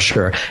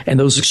 Crusher, and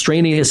those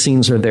extraneous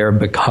scenes are there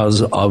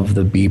because of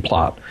the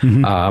B-plot.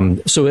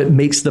 So it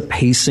makes the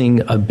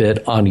pacing a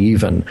bit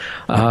uneven.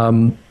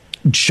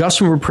 Just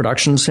from a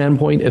production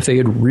standpoint, if they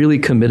had really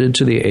committed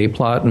to the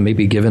A-plot and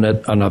maybe given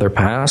it another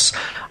pass,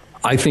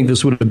 I think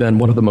this would have been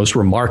one of the most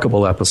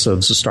remarkable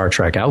episodes of Star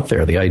Trek out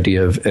there. The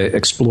idea of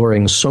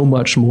exploring so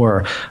much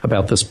more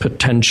about this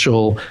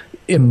potential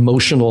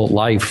emotional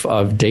life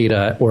of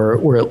Data,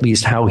 or at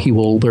least how he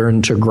will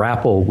learn to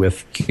grapple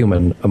with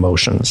human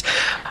emotions.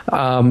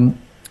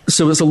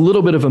 So it's a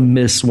little bit of a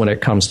miss when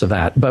it comes to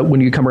that. But when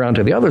you come around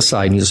to the other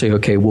side and you say,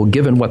 okay, well,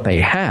 given what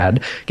they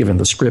had, given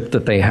the script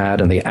that they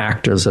had and the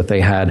actors that they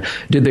had,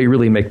 did they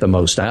really make the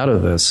most out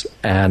of this?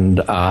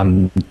 And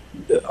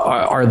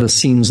are the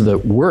scenes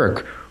that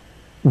work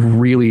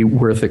really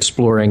worth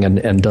exploring?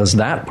 And does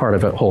that part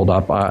of it hold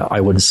up? I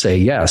would say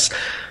yes.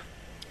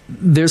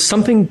 There's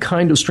something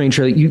kind of strange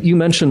here. You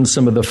mentioned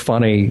some of the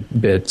funny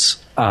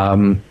bits.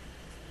 There's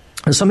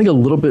something a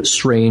little bit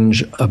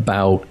strange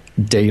about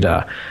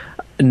Data.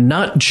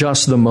 Not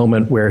just the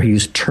moment where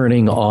he's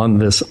turning on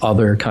this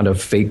other kind of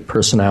fake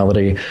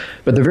personality,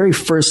 but the very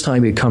first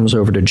time he comes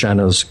over to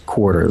Jenna's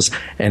quarters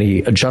and he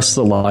adjusts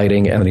the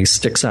lighting and then he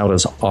sticks out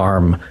his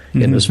arm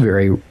in this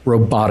very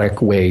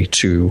robotic way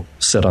to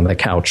sit on the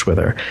couch with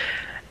her.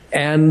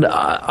 And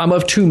I'm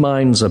of two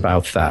minds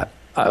about that.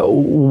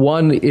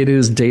 One, it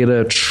is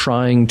Data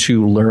trying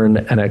to learn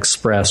and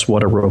express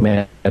what a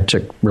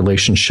romantic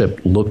relationship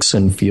looks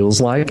and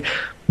feels like.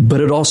 But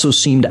it also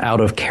seemed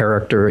out of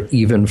character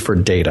even for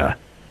Data.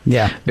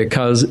 Yeah.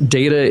 Because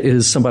Data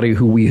is somebody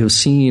who we have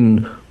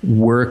seen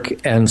work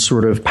and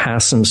sort of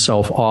pass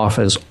himself off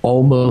as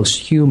almost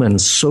human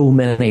so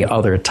many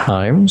other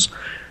times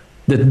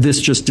that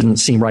this just didn't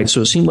seem right.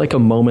 So it seemed like a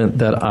moment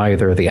that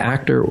either the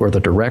actor or the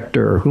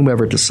director or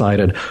whomever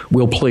decided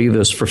we'll play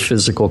this for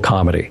physical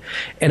comedy.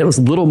 And it was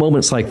little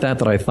moments like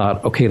that I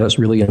thought, okay, that's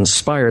really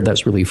inspired,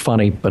 that's really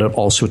funny, but it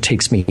also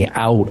takes me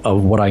out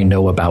of what I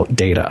know about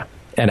Data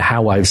and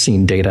how I've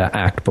seen Data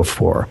act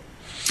before.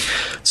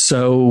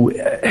 So,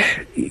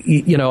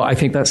 I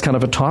think that's kind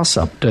of a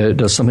toss-up.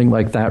 Does something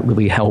like that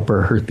really help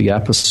or hurt the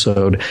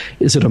episode?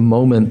 Is it a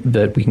moment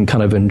that we can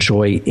kind of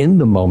enjoy in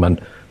the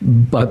moment,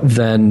 but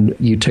then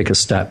you take a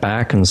step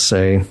back and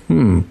say,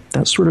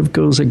 that sort of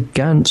goes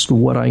against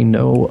what I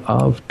know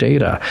of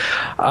Data?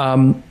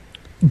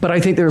 But I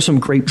think there are some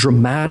great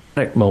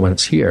dramatic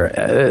moments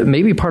here.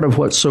 Maybe part of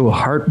what's so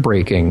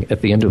heartbreaking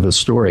at the end of the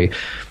story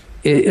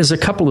is a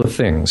couple of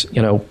things.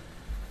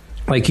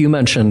 Like you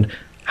mentioned,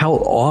 how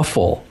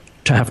awful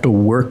to have to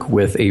work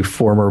with a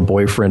former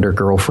boyfriend or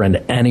girlfriend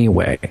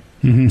anyway.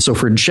 Mm-hmm. So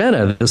for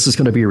Jenna, this is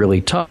going to be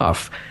really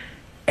tough.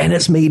 And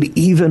it's made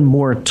even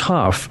more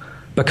tough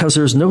because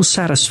there's no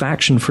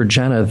satisfaction for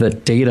Jenna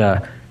that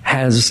Data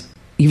has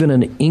even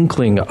an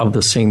inkling of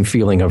the same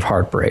feeling of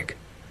heartbreak.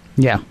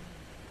 Yeah.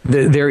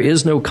 There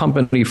is no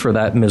company for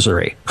that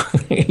misery,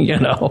 at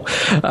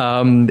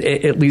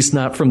least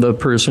not from the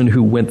person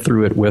who went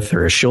through it with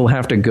her. She'll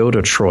have to go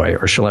to Troy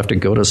or she'll have to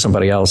go to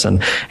somebody else.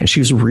 And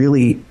she's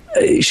really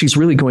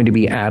going to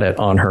be at it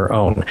on her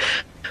own.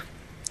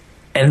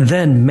 And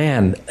then,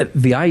 man,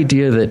 the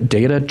idea that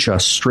Data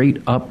just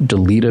straight up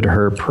deleted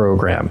her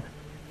program.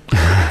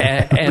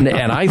 and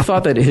I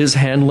thought that his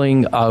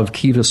handling of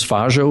Kivas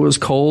Fajo was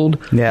cold.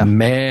 Yeah.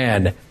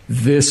 Man,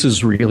 this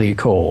is really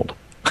cold.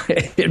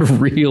 It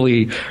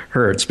really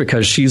hurts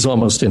because she's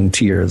almost in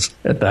tears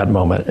at that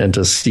moment, and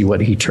to see what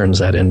he turns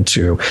that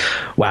into.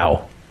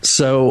 Wow.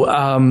 So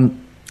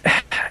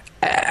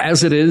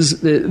as it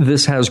is,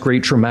 this has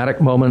great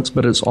dramatic moments,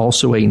 but it's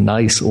also a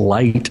nice,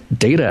 light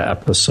Data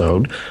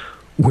episode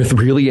with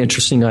really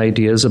interesting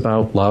ideas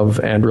about love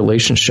and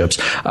relationships.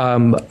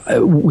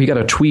 We got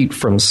a tweet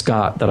from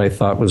Scott that I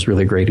thought was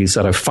really great. He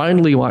said, I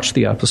finally watched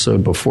the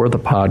episode before the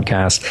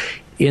podcast.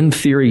 In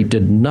theory,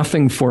 did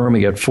nothing for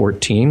me at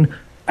 14.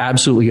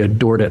 Absolutely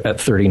adored it at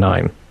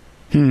 39.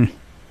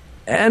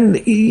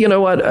 And you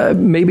know what?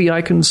 Maybe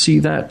I can see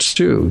that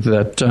too.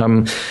 That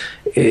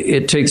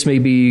it takes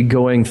maybe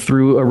going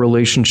through a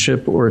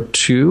relationship or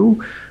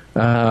two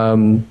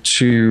to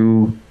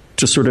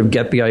sort of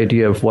get the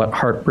idea of what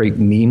heartbreak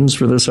means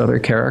for this other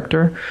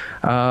character.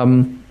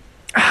 I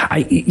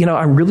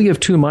really have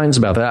two minds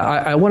about that.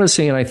 I want to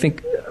say, and I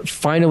think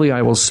finally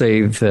I will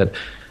say that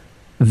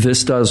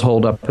this does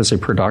hold up as a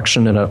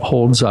production, and it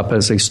holds up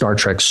as a Star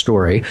Trek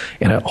story,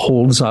 and it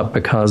holds up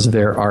because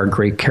there are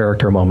great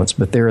character moments,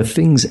 but there are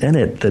things in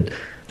it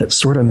that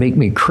sort of make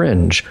me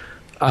cringe.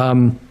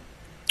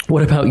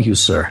 What about you,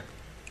 sir?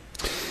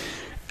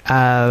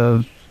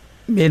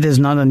 It is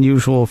not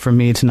unusual for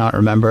me to not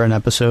remember an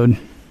episode,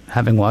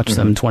 having watched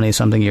them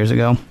 20-something years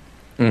ago.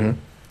 Mm-hmm.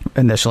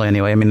 Initially,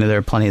 anyway. I mean, there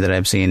are plenty that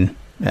I've seen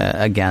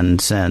again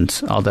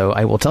since, although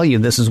I will tell you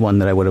this is one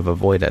that I would have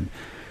avoided.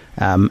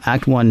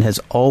 Act 1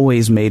 has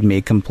always made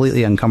me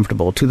completely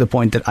uncomfortable, to the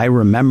point that I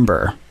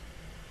remember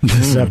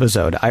this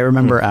episode. I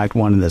remember Act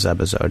 1 in this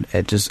episode.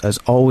 It just has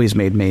always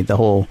made me, the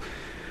whole,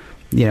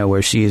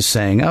 where she's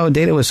saying, oh,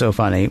 Data was so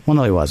funny. Well,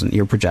 no, he wasn't.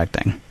 You're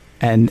projecting.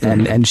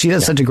 And she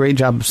does such a great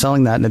job of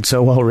selling that, and it's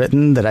so well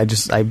written that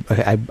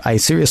I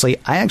seriously,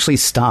 I actually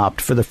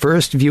stopped for the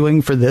first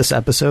viewing for this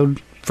episode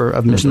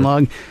of Mission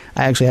Log.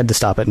 I actually had to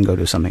stop it and go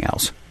do something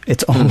else.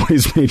 It's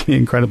always made me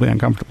incredibly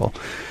uncomfortable.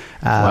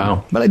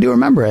 Wow. But I do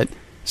remember it.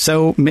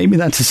 So maybe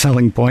that's a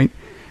selling point.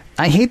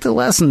 I hate the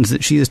lessons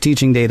that she is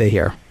teaching Data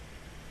here.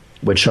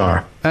 Which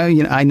are?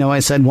 I know I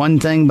said one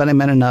thing, but I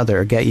meant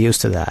another. Get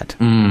used to that.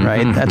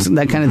 Right?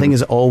 That kind of thing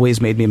has always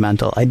made me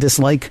mental. I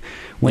dislike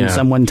when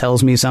someone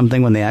tells me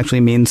something when they actually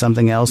mean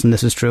something else. And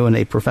this is true in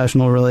a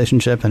professional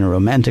relationship, and a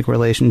romantic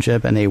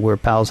relationship, and a we're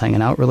pals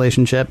hanging out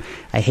relationship.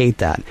 I hate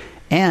that.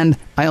 And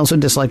I also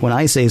dislike when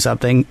I say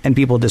something and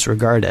people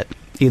disregard it,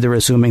 either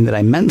assuming that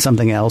I meant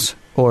something else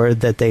or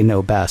that they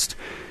know best.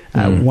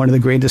 One of the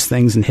greatest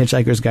things in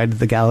Hitchhiker's Guide to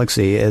the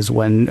Galaxy is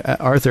when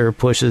Arthur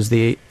pushes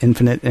the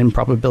infinite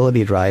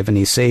improbability drive and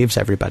he saves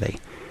everybody.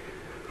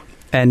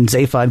 And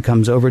Zaphod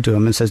comes over to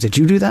him and says, did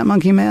you do that,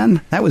 monkey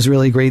man? That was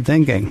really great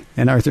thinking.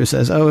 And Arthur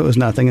says, oh, it was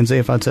nothing. And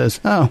Zaphod says,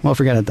 oh, well,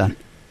 forget it then.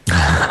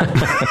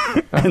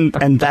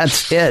 and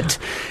that's it.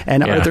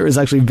 And Arthur is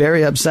actually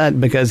very upset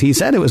because he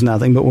said it was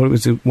nothing, but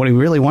what he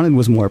really wanted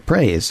was more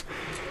praise.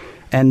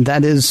 And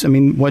that is,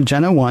 what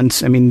Jenna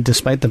wants,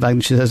 despite the fact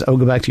that she says, oh,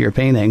 go back to your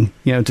painting,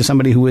 to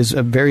somebody who is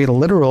very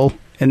literal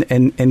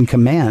in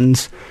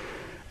commands,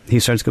 he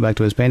starts to go back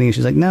to his painting, and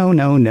she's like, no,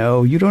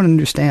 you don't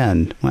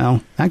understand.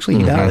 Well, actually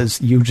he does.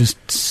 You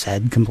just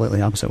said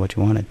completely opposite what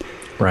you wanted.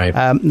 Right.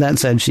 That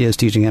said, she is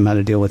teaching him how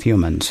to deal with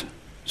humans.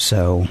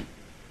 So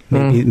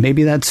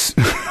maybe that's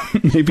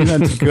maybe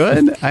that's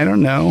good. I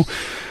don't know.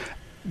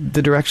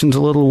 The direction's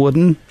a little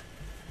wooden.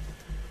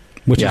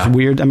 Which is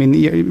weird.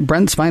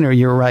 Brent Spiner,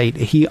 you're right.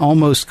 He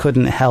almost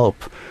couldn't help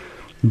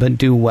but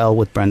do well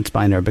with Brent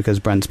Spiner, because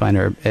Brent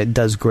Spiner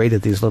does great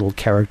at these little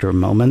character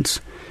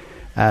moments.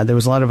 There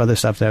was a lot of other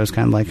stuff that I was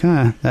kind of like,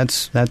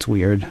 that's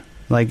weird.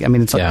 Like, I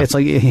mean, it's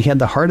like he had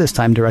the hardest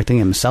time directing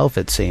himself,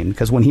 it seemed,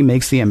 because when he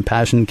makes the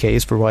impassioned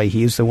case for why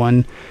he's the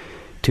one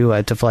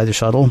to fly the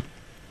shuttle.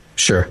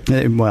 Sure.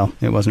 It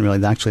wasn't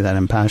really actually that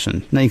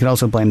impassioned. Now, you can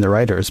also blame the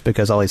writers,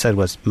 because all he said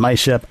was, my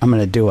ship, I'm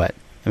going to do it.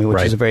 I mean,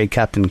 which is a very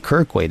Captain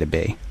Kirk way to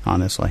be,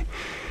 honestly.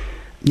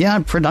 Yeah,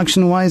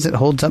 production-wise, it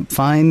holds up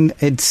fine.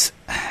 It's...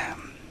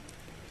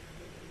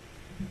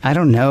 I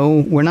don't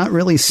know. We're not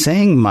really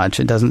saying much,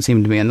 it doesn't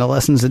seem to me. And the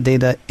lessons that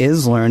Data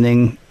is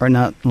learning are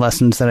not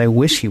lessons that I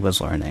wish he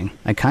was learning.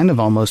 I kind of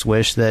almost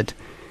wish that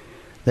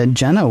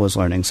Jenna was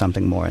learning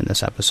something more in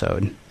this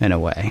episode, in a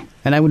way.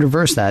 And I would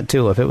reverse that,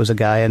 too, if it was a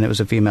guy and it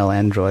was a female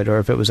android, or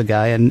if it was a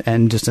guy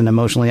and just an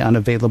emotionally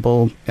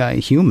unavailable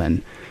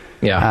human.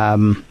 Yeah.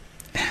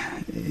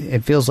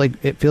 It feels like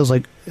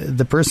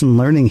the person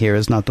learning here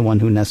is not the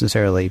one who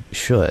necessarily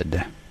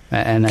should.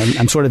 And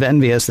I'm sort of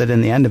envious that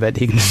in the end of it,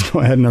 he can just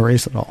go ahead and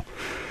erase it all.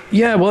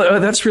 Yeah, well,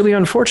 that's really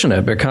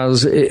unfortunate,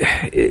 because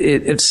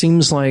it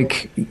seems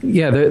like,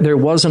 there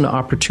was an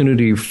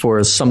opportunity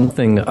for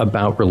something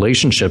about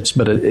relationships,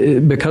 but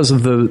because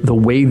of the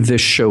way this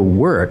show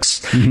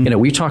works,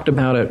 we talked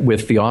about it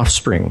with The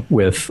Offspring,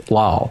 with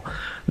Lal,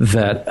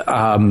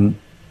 that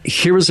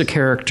here is a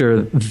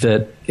character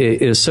that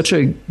is such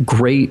a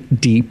great,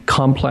 deep,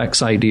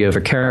 complex idea of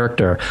a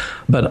character,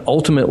 but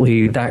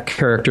ultimately that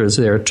character is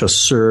there to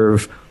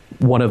serve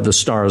one of the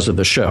stars of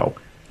the show.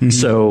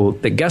 So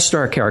the guest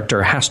star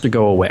character has to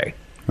go away.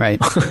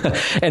 Right.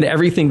 And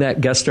everything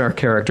that guest star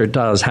character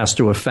does has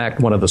to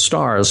affect one of the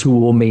stars, who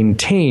will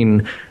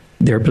maintain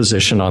their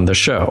position on the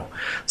show.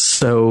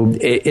 So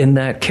in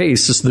that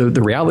case, the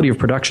reality of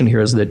production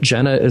here is that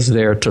Jenna is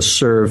there to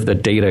serve the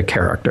Data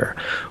character.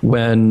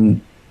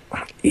 When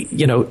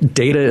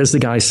Data is the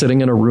guy sitting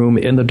in a room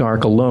in the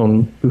dark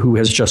alone who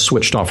has just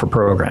switched off a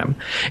program.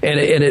 And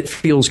it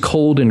feels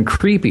cold and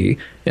creepy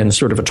in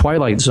sort of a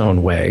Twilight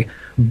Zone way.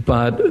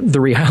 But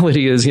the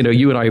reality is,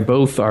 you and I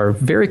both are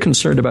very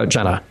concerned about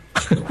Jenna.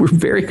 We're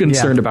very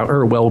concerned about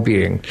her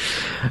well-being.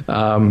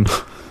 So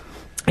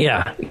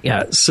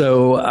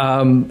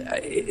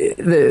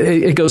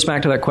it goes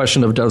back to that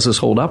question of, does this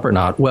hold up or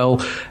not?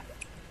 Well,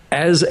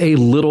 as a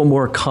little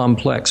more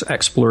complex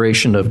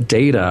exploration of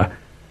Data,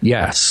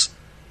 yes.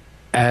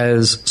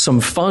 As some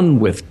fun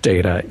with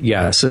Data,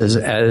 yes. As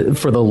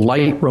for the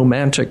light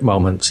romantic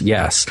moments,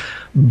 yes.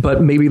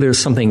 But maybe there's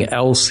something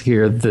else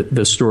here that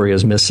the story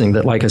is missing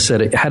that, like I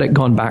said, had it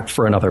gone back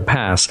for another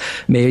pass,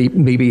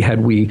 maybe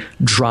had we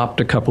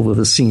dropped a couple of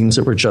the scenes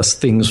that were just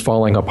things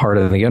falling apart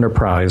in the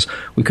Enterprise,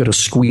 we could have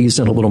squeezed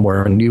in a little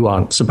more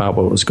nuance about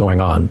what was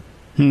going on.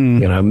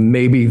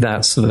 Maybe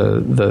that's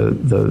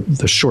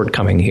the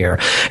shortcoming here.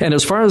 And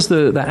as far as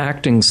the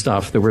acting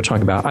stuff that we're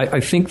talking about,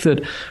 I think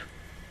that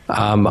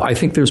I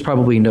think there's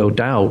probably no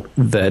doubt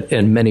that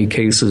in many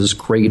cases,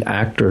 great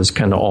actors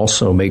can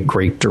also make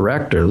great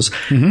directors.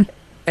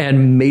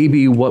 And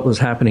maybe what was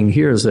happening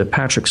here is that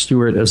Patrick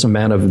Stewart is a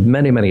man of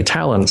many, many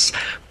talents,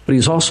 but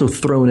he's also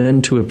thrown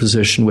into a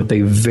position with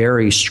a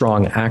very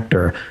strong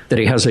actor that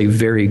he has a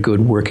very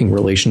good working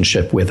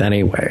relationship with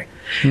anyway.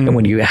 And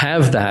when you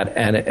have that,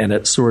 and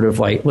it's sort of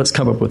like, let's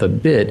come up with a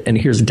bit, and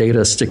here's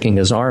Data sticking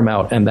his arm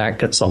out, and that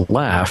gets a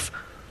laugh.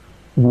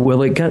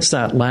 Well, it gets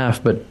that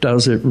laugh, but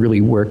does it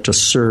really work to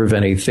serve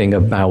anything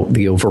about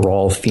the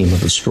overall theme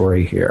of the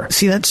story here?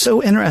 See, that's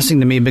so interesting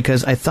to me,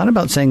 because I thought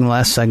about saying the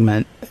last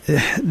segment,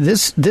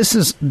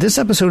 this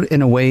episode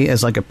in a way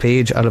is like a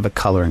page out of a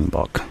coloring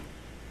book.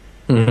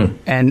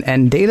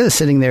 And Data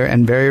sitting there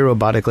and very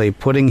robotically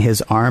putting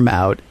his arm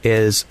out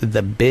is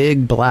the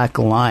big black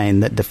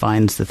line that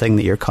defines the thing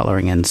that you're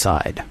coloring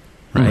inside.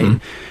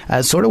 Right.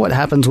 Sort of what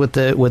happens with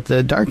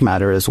the dark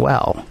matter as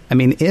well. I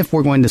mean, if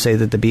we're going to say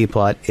that the B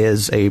plot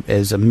is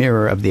a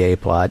mirror of the A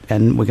plot,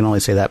 and we can only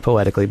say that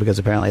poetically because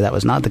apparently that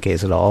was not the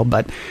case at all.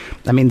 But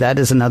I mean, that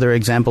is another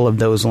example of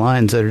those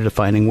lines that are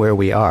defining where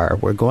we are.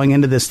 We're going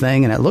into this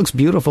thing and it looks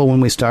beautiful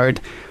when we start.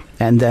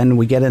 And then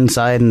we get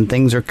inside and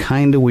things are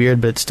kind of weird,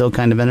 but it's still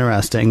kind of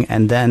interesting.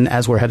 And then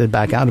as we're headed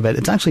back out of it,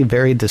 it's actually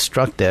very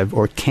destructive,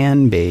 or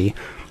can be.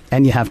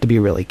 And you have to be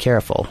really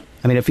careful.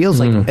 I mean, it feels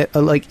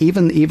like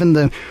even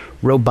the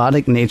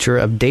robotic nature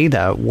of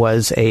Data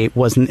was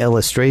an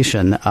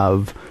illustration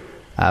of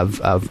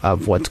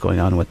what's going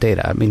on with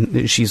Data. I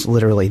mean, she's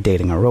literally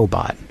dating a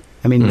robot.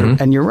 I mean,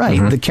 and you're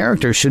right. The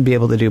character should be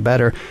able to do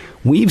better.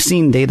 We've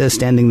seen Data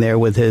standing there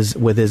with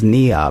his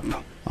knee up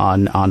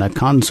on a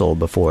console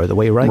before, the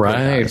way Riker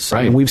does.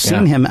 I mean, we've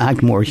seen him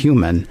act more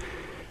human.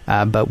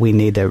 But we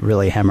need to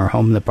really hammer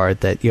home the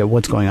part that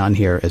what's going on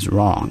here is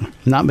wrong.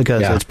 Not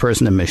because it's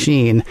person and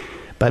machine,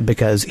 but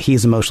because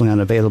he's emotionally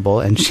unavailable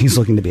and she's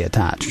looking to be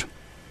attached.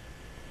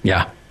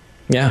 Yeah,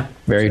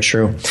 very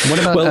true.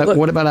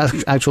 What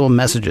about actual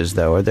messages,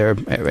 though? Are there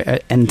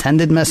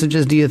intended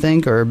messages, do you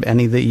think, or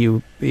any that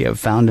you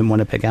found and want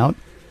to pick out?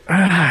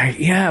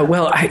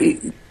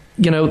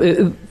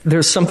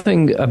 there's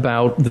something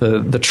about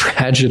the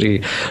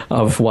tragedy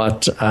of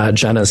what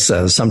Jenna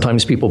says.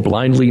 Sometimes people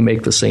blindly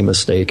make the same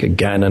mistake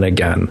again and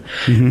again.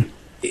 Mm-hmm.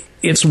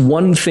 It's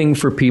one thing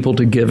for people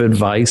to give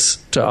advice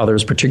to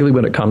others, particularly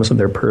when it comes to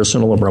their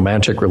personal and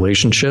romantic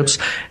relationships.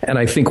 And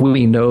I think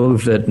we know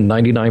that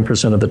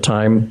 99% of the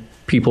time,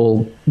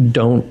 people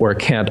don't or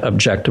can't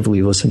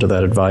objectively listen to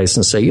that advice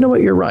and say, you know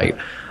what, you're right.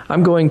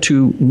 I'm going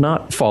to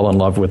not fall in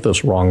love with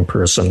this wrong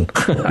person.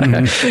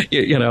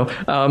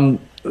 Mm-hmm.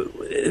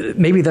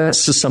 Maybe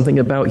that's just something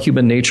about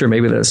human nature.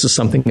 Maybe that's just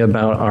something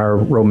about our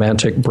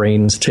romantic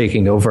brains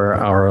taking over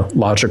our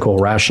logical,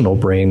 rational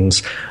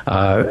brains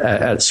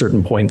at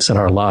certain points in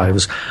our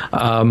lives.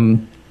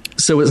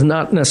 So it's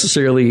not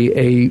necessarily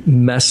a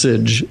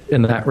message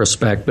in that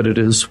respect, but it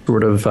is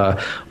sort of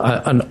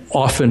an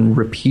often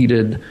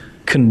repeated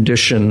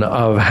condition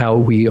of how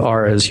we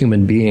are as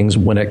human beings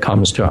when it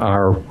comes to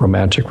our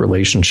romantic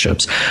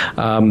relationships.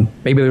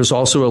 Maybe there's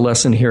also a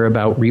lesson here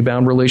about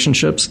rebound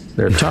relationships.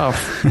 They're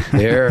tough.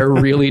 They're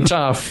really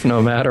tough,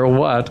 no matter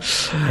what.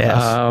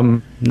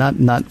 Yes.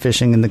 Not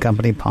fishing in the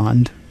company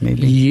pond,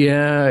 maybe.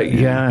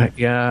 Yeah.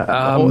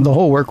 The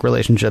whole work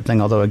relationship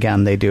thing, although,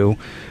 again, they do.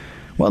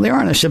 Well, they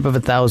are on a ship of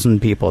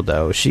 1,000 people,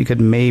 though. She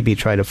could maybe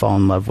try to fall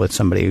in love with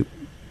somebody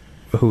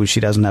who she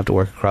doesn't have to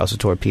work across a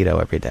torpedo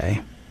every day.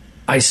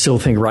 I still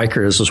think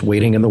Riker is just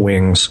waiting in the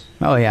wings.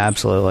 Oh, yeah,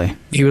 absolutely.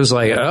 He was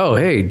like, oh,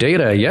 hey,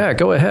 Data, yeah,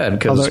 go ahead,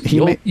 because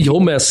you'll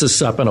mess this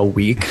up in a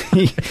week.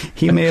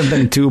 He may have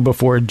been 2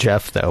 before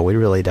Jeff, though. We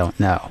really don't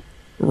know.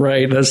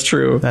 Right, that's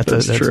true.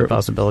 That's true. a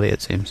possibility,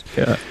 it seems.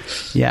 Yeah.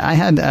 Yeah, I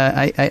had,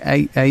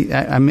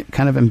 I'm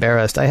kind of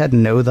embarrassed. I had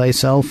Know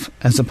Thyself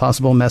as a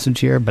possible message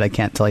here, but I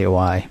can't tell you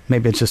why.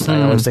 Maybe it's just,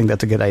 I always think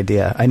that's a good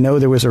idea. I know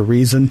there was a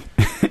reason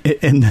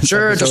in this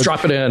Sure, just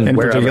drop it in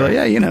wherever.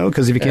 Yeah,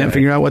 because if you can't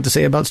figure out what to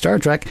say about Star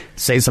Trek,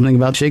 say something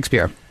about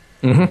Shakespeare.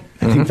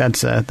 Mm-hmm. I think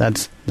that's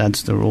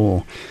the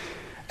rule.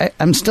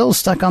 I'm still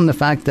stuck on the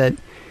fact that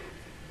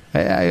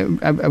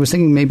I was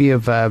thinking maybe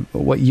of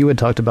what you had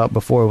talked about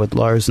before with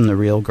Lars and the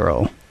Real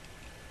Girl.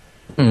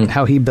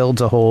 How he builds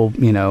a whole,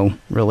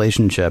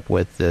 relationship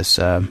with this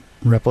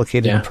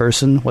replicated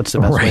person. What's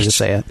the best way to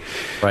say it?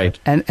 Right.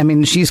 And I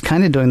mean, she's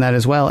kind of doing that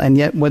as well. And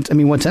yet, what's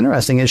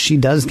interesting is she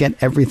does get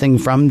everything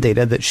from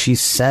Data that she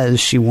says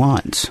she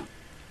wants.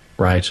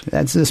 Right.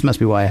 This must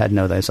be why I had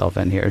Know Thyself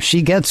in here.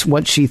 She gets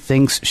what she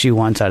thinks she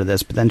wants out of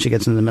this, but then she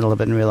gets in the middle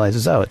of it and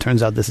realizes, oh, it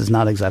turns out this is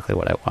not exactly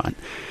what I want.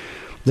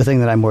 The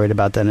thing that I'm worried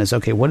about then is,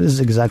 okay, what is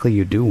exactly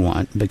you do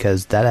want?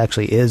 Because that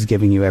actually is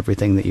giving you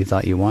everything that you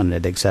thought you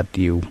wanted, except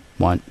you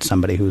want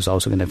somebody who's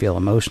also going to feel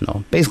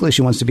emotional. Basically,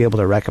 she wants to be able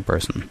to wreck a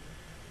person.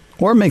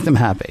 Or make them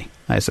happy,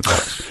 I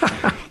suppose.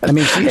 I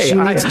mean, she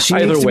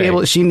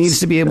needs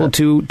to be able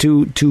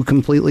to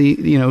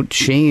completely,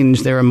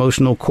 change their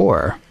emotional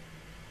core.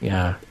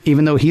 Yeah.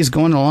 Even though he's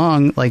going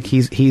along, like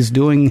he's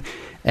doing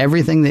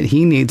everything that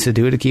he needs to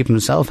do to keep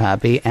himself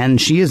happy,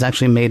 and she is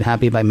actually made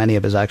happy by many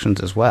of his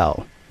actions as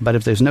well. But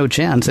if there's no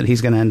chance that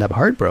he's going to end up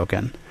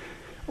heartbroken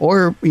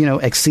or,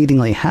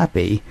 exceedingly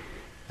happy,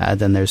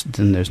 then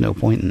there's no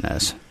point in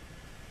this.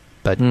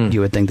 But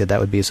you would think that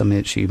would be something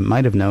that she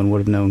might have known, would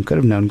have known, could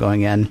have known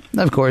going in.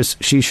 Of course,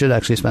 she should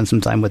actually spend some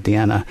time with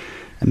Deanna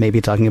and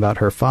maybe talking about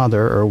her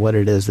father or what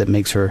it is that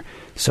makes her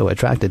so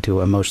attracted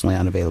to emotionally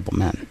unavailable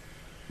men.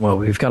 Well,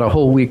 we've got a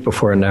whole week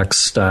before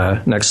next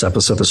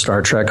episode of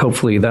Star Trek.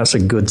 Hopefully that's a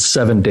good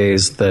 7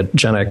 days that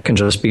Jenna can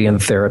just be in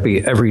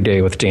therapy every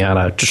day with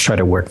Deanna to try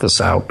to work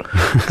this out,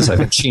 because I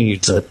think she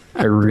needs it.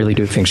 I really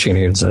do think she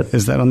needs it.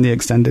 Is that on the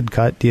extended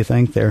cut, do you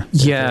think? Yeah.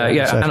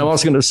 And I'm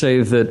also going to say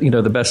that,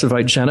 the best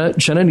advice,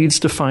 Jenna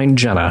needs to find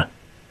Jenna.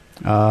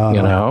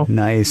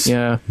 Nice.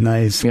 Yeah.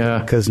 Nice. Yeah.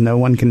 Because no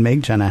one can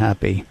make Jenna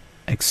happy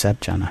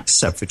except Jenna.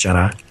 Except for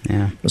Jenna.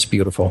 Yeah. It's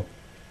beautiful.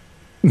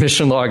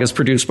 Mission Log is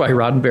produced by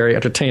Roddenberry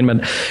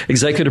Entertainment.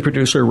 Executive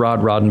producer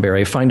Rod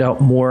Roddenberry. Find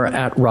out more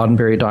at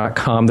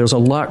roddenberry.com. There's a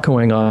lot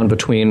going on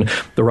between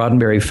the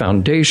Roddenberry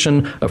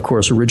Foundation, of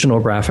course, original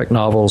graphic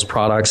novels,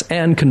 products,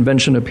 and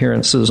convention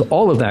appearances.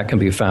 All of that can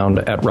be found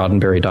at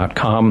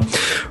roddenberry.com.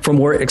 For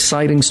more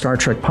exciting Star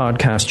Trek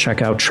podcasts,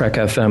 check out Trek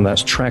FM.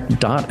 That's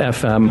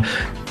trek.fm.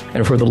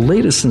 And for the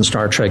latest in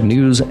Star Trek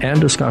news and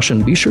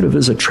discussion, be sure to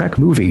visit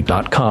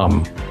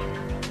trekmovie.com.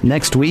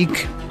 Next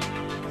week,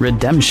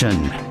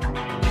 Redemption.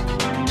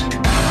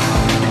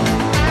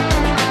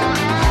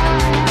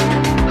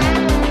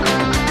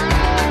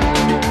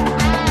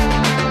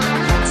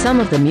 Some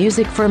of the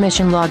music for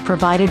Mission Log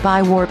provided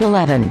by Warp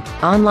 11,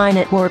 online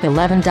at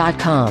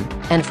warp11.com,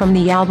 and from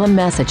the album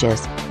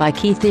Messages by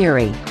Key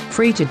Theory,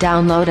 free to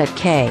download at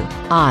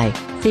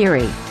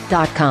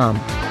kitheory.com.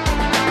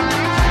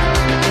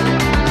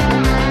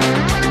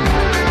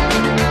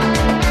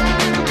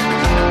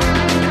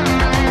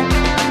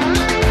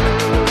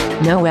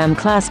 No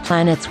M-class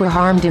planets were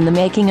harmed in the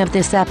making of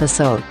this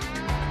episode.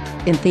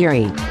 In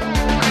theory.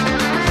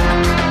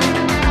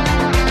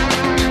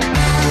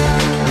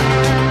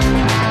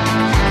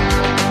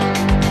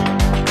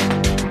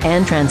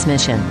 And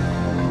transmission.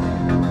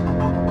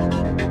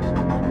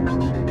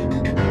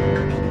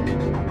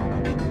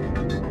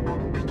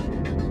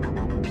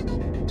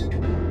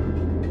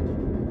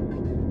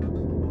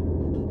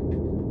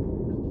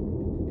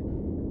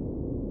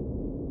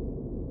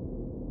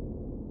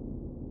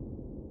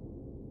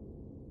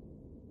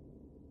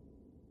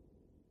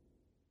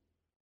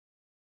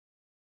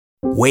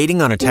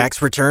 Waiting on a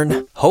tax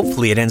return?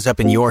 Hopefully it ends up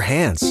in your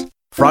hands.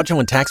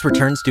 Fraudulent tax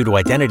returns due to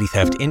identity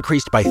theft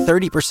increased by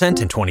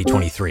 30% in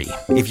 2023.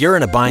 If you're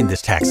in a bind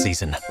this tax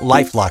season,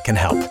 LifeLock can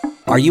help.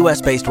 Our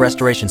U.S.-based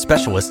restoration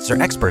specialists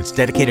are experts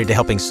dedicated to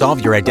helping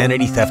solve your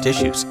identity theft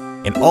issues.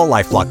 And all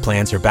LifeLock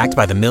plans are backed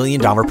by the $1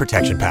 Million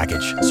Protection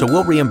Package. So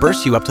we'll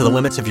reimburse you up to the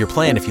limits of your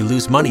plan if you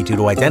lose money due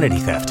to identity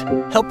theft.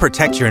 Help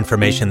protect your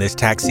information this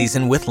tax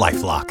season with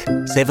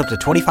LifeLock. Save up to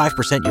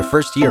 25% your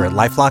first year at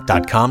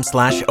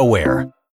LifeLock.com/aware.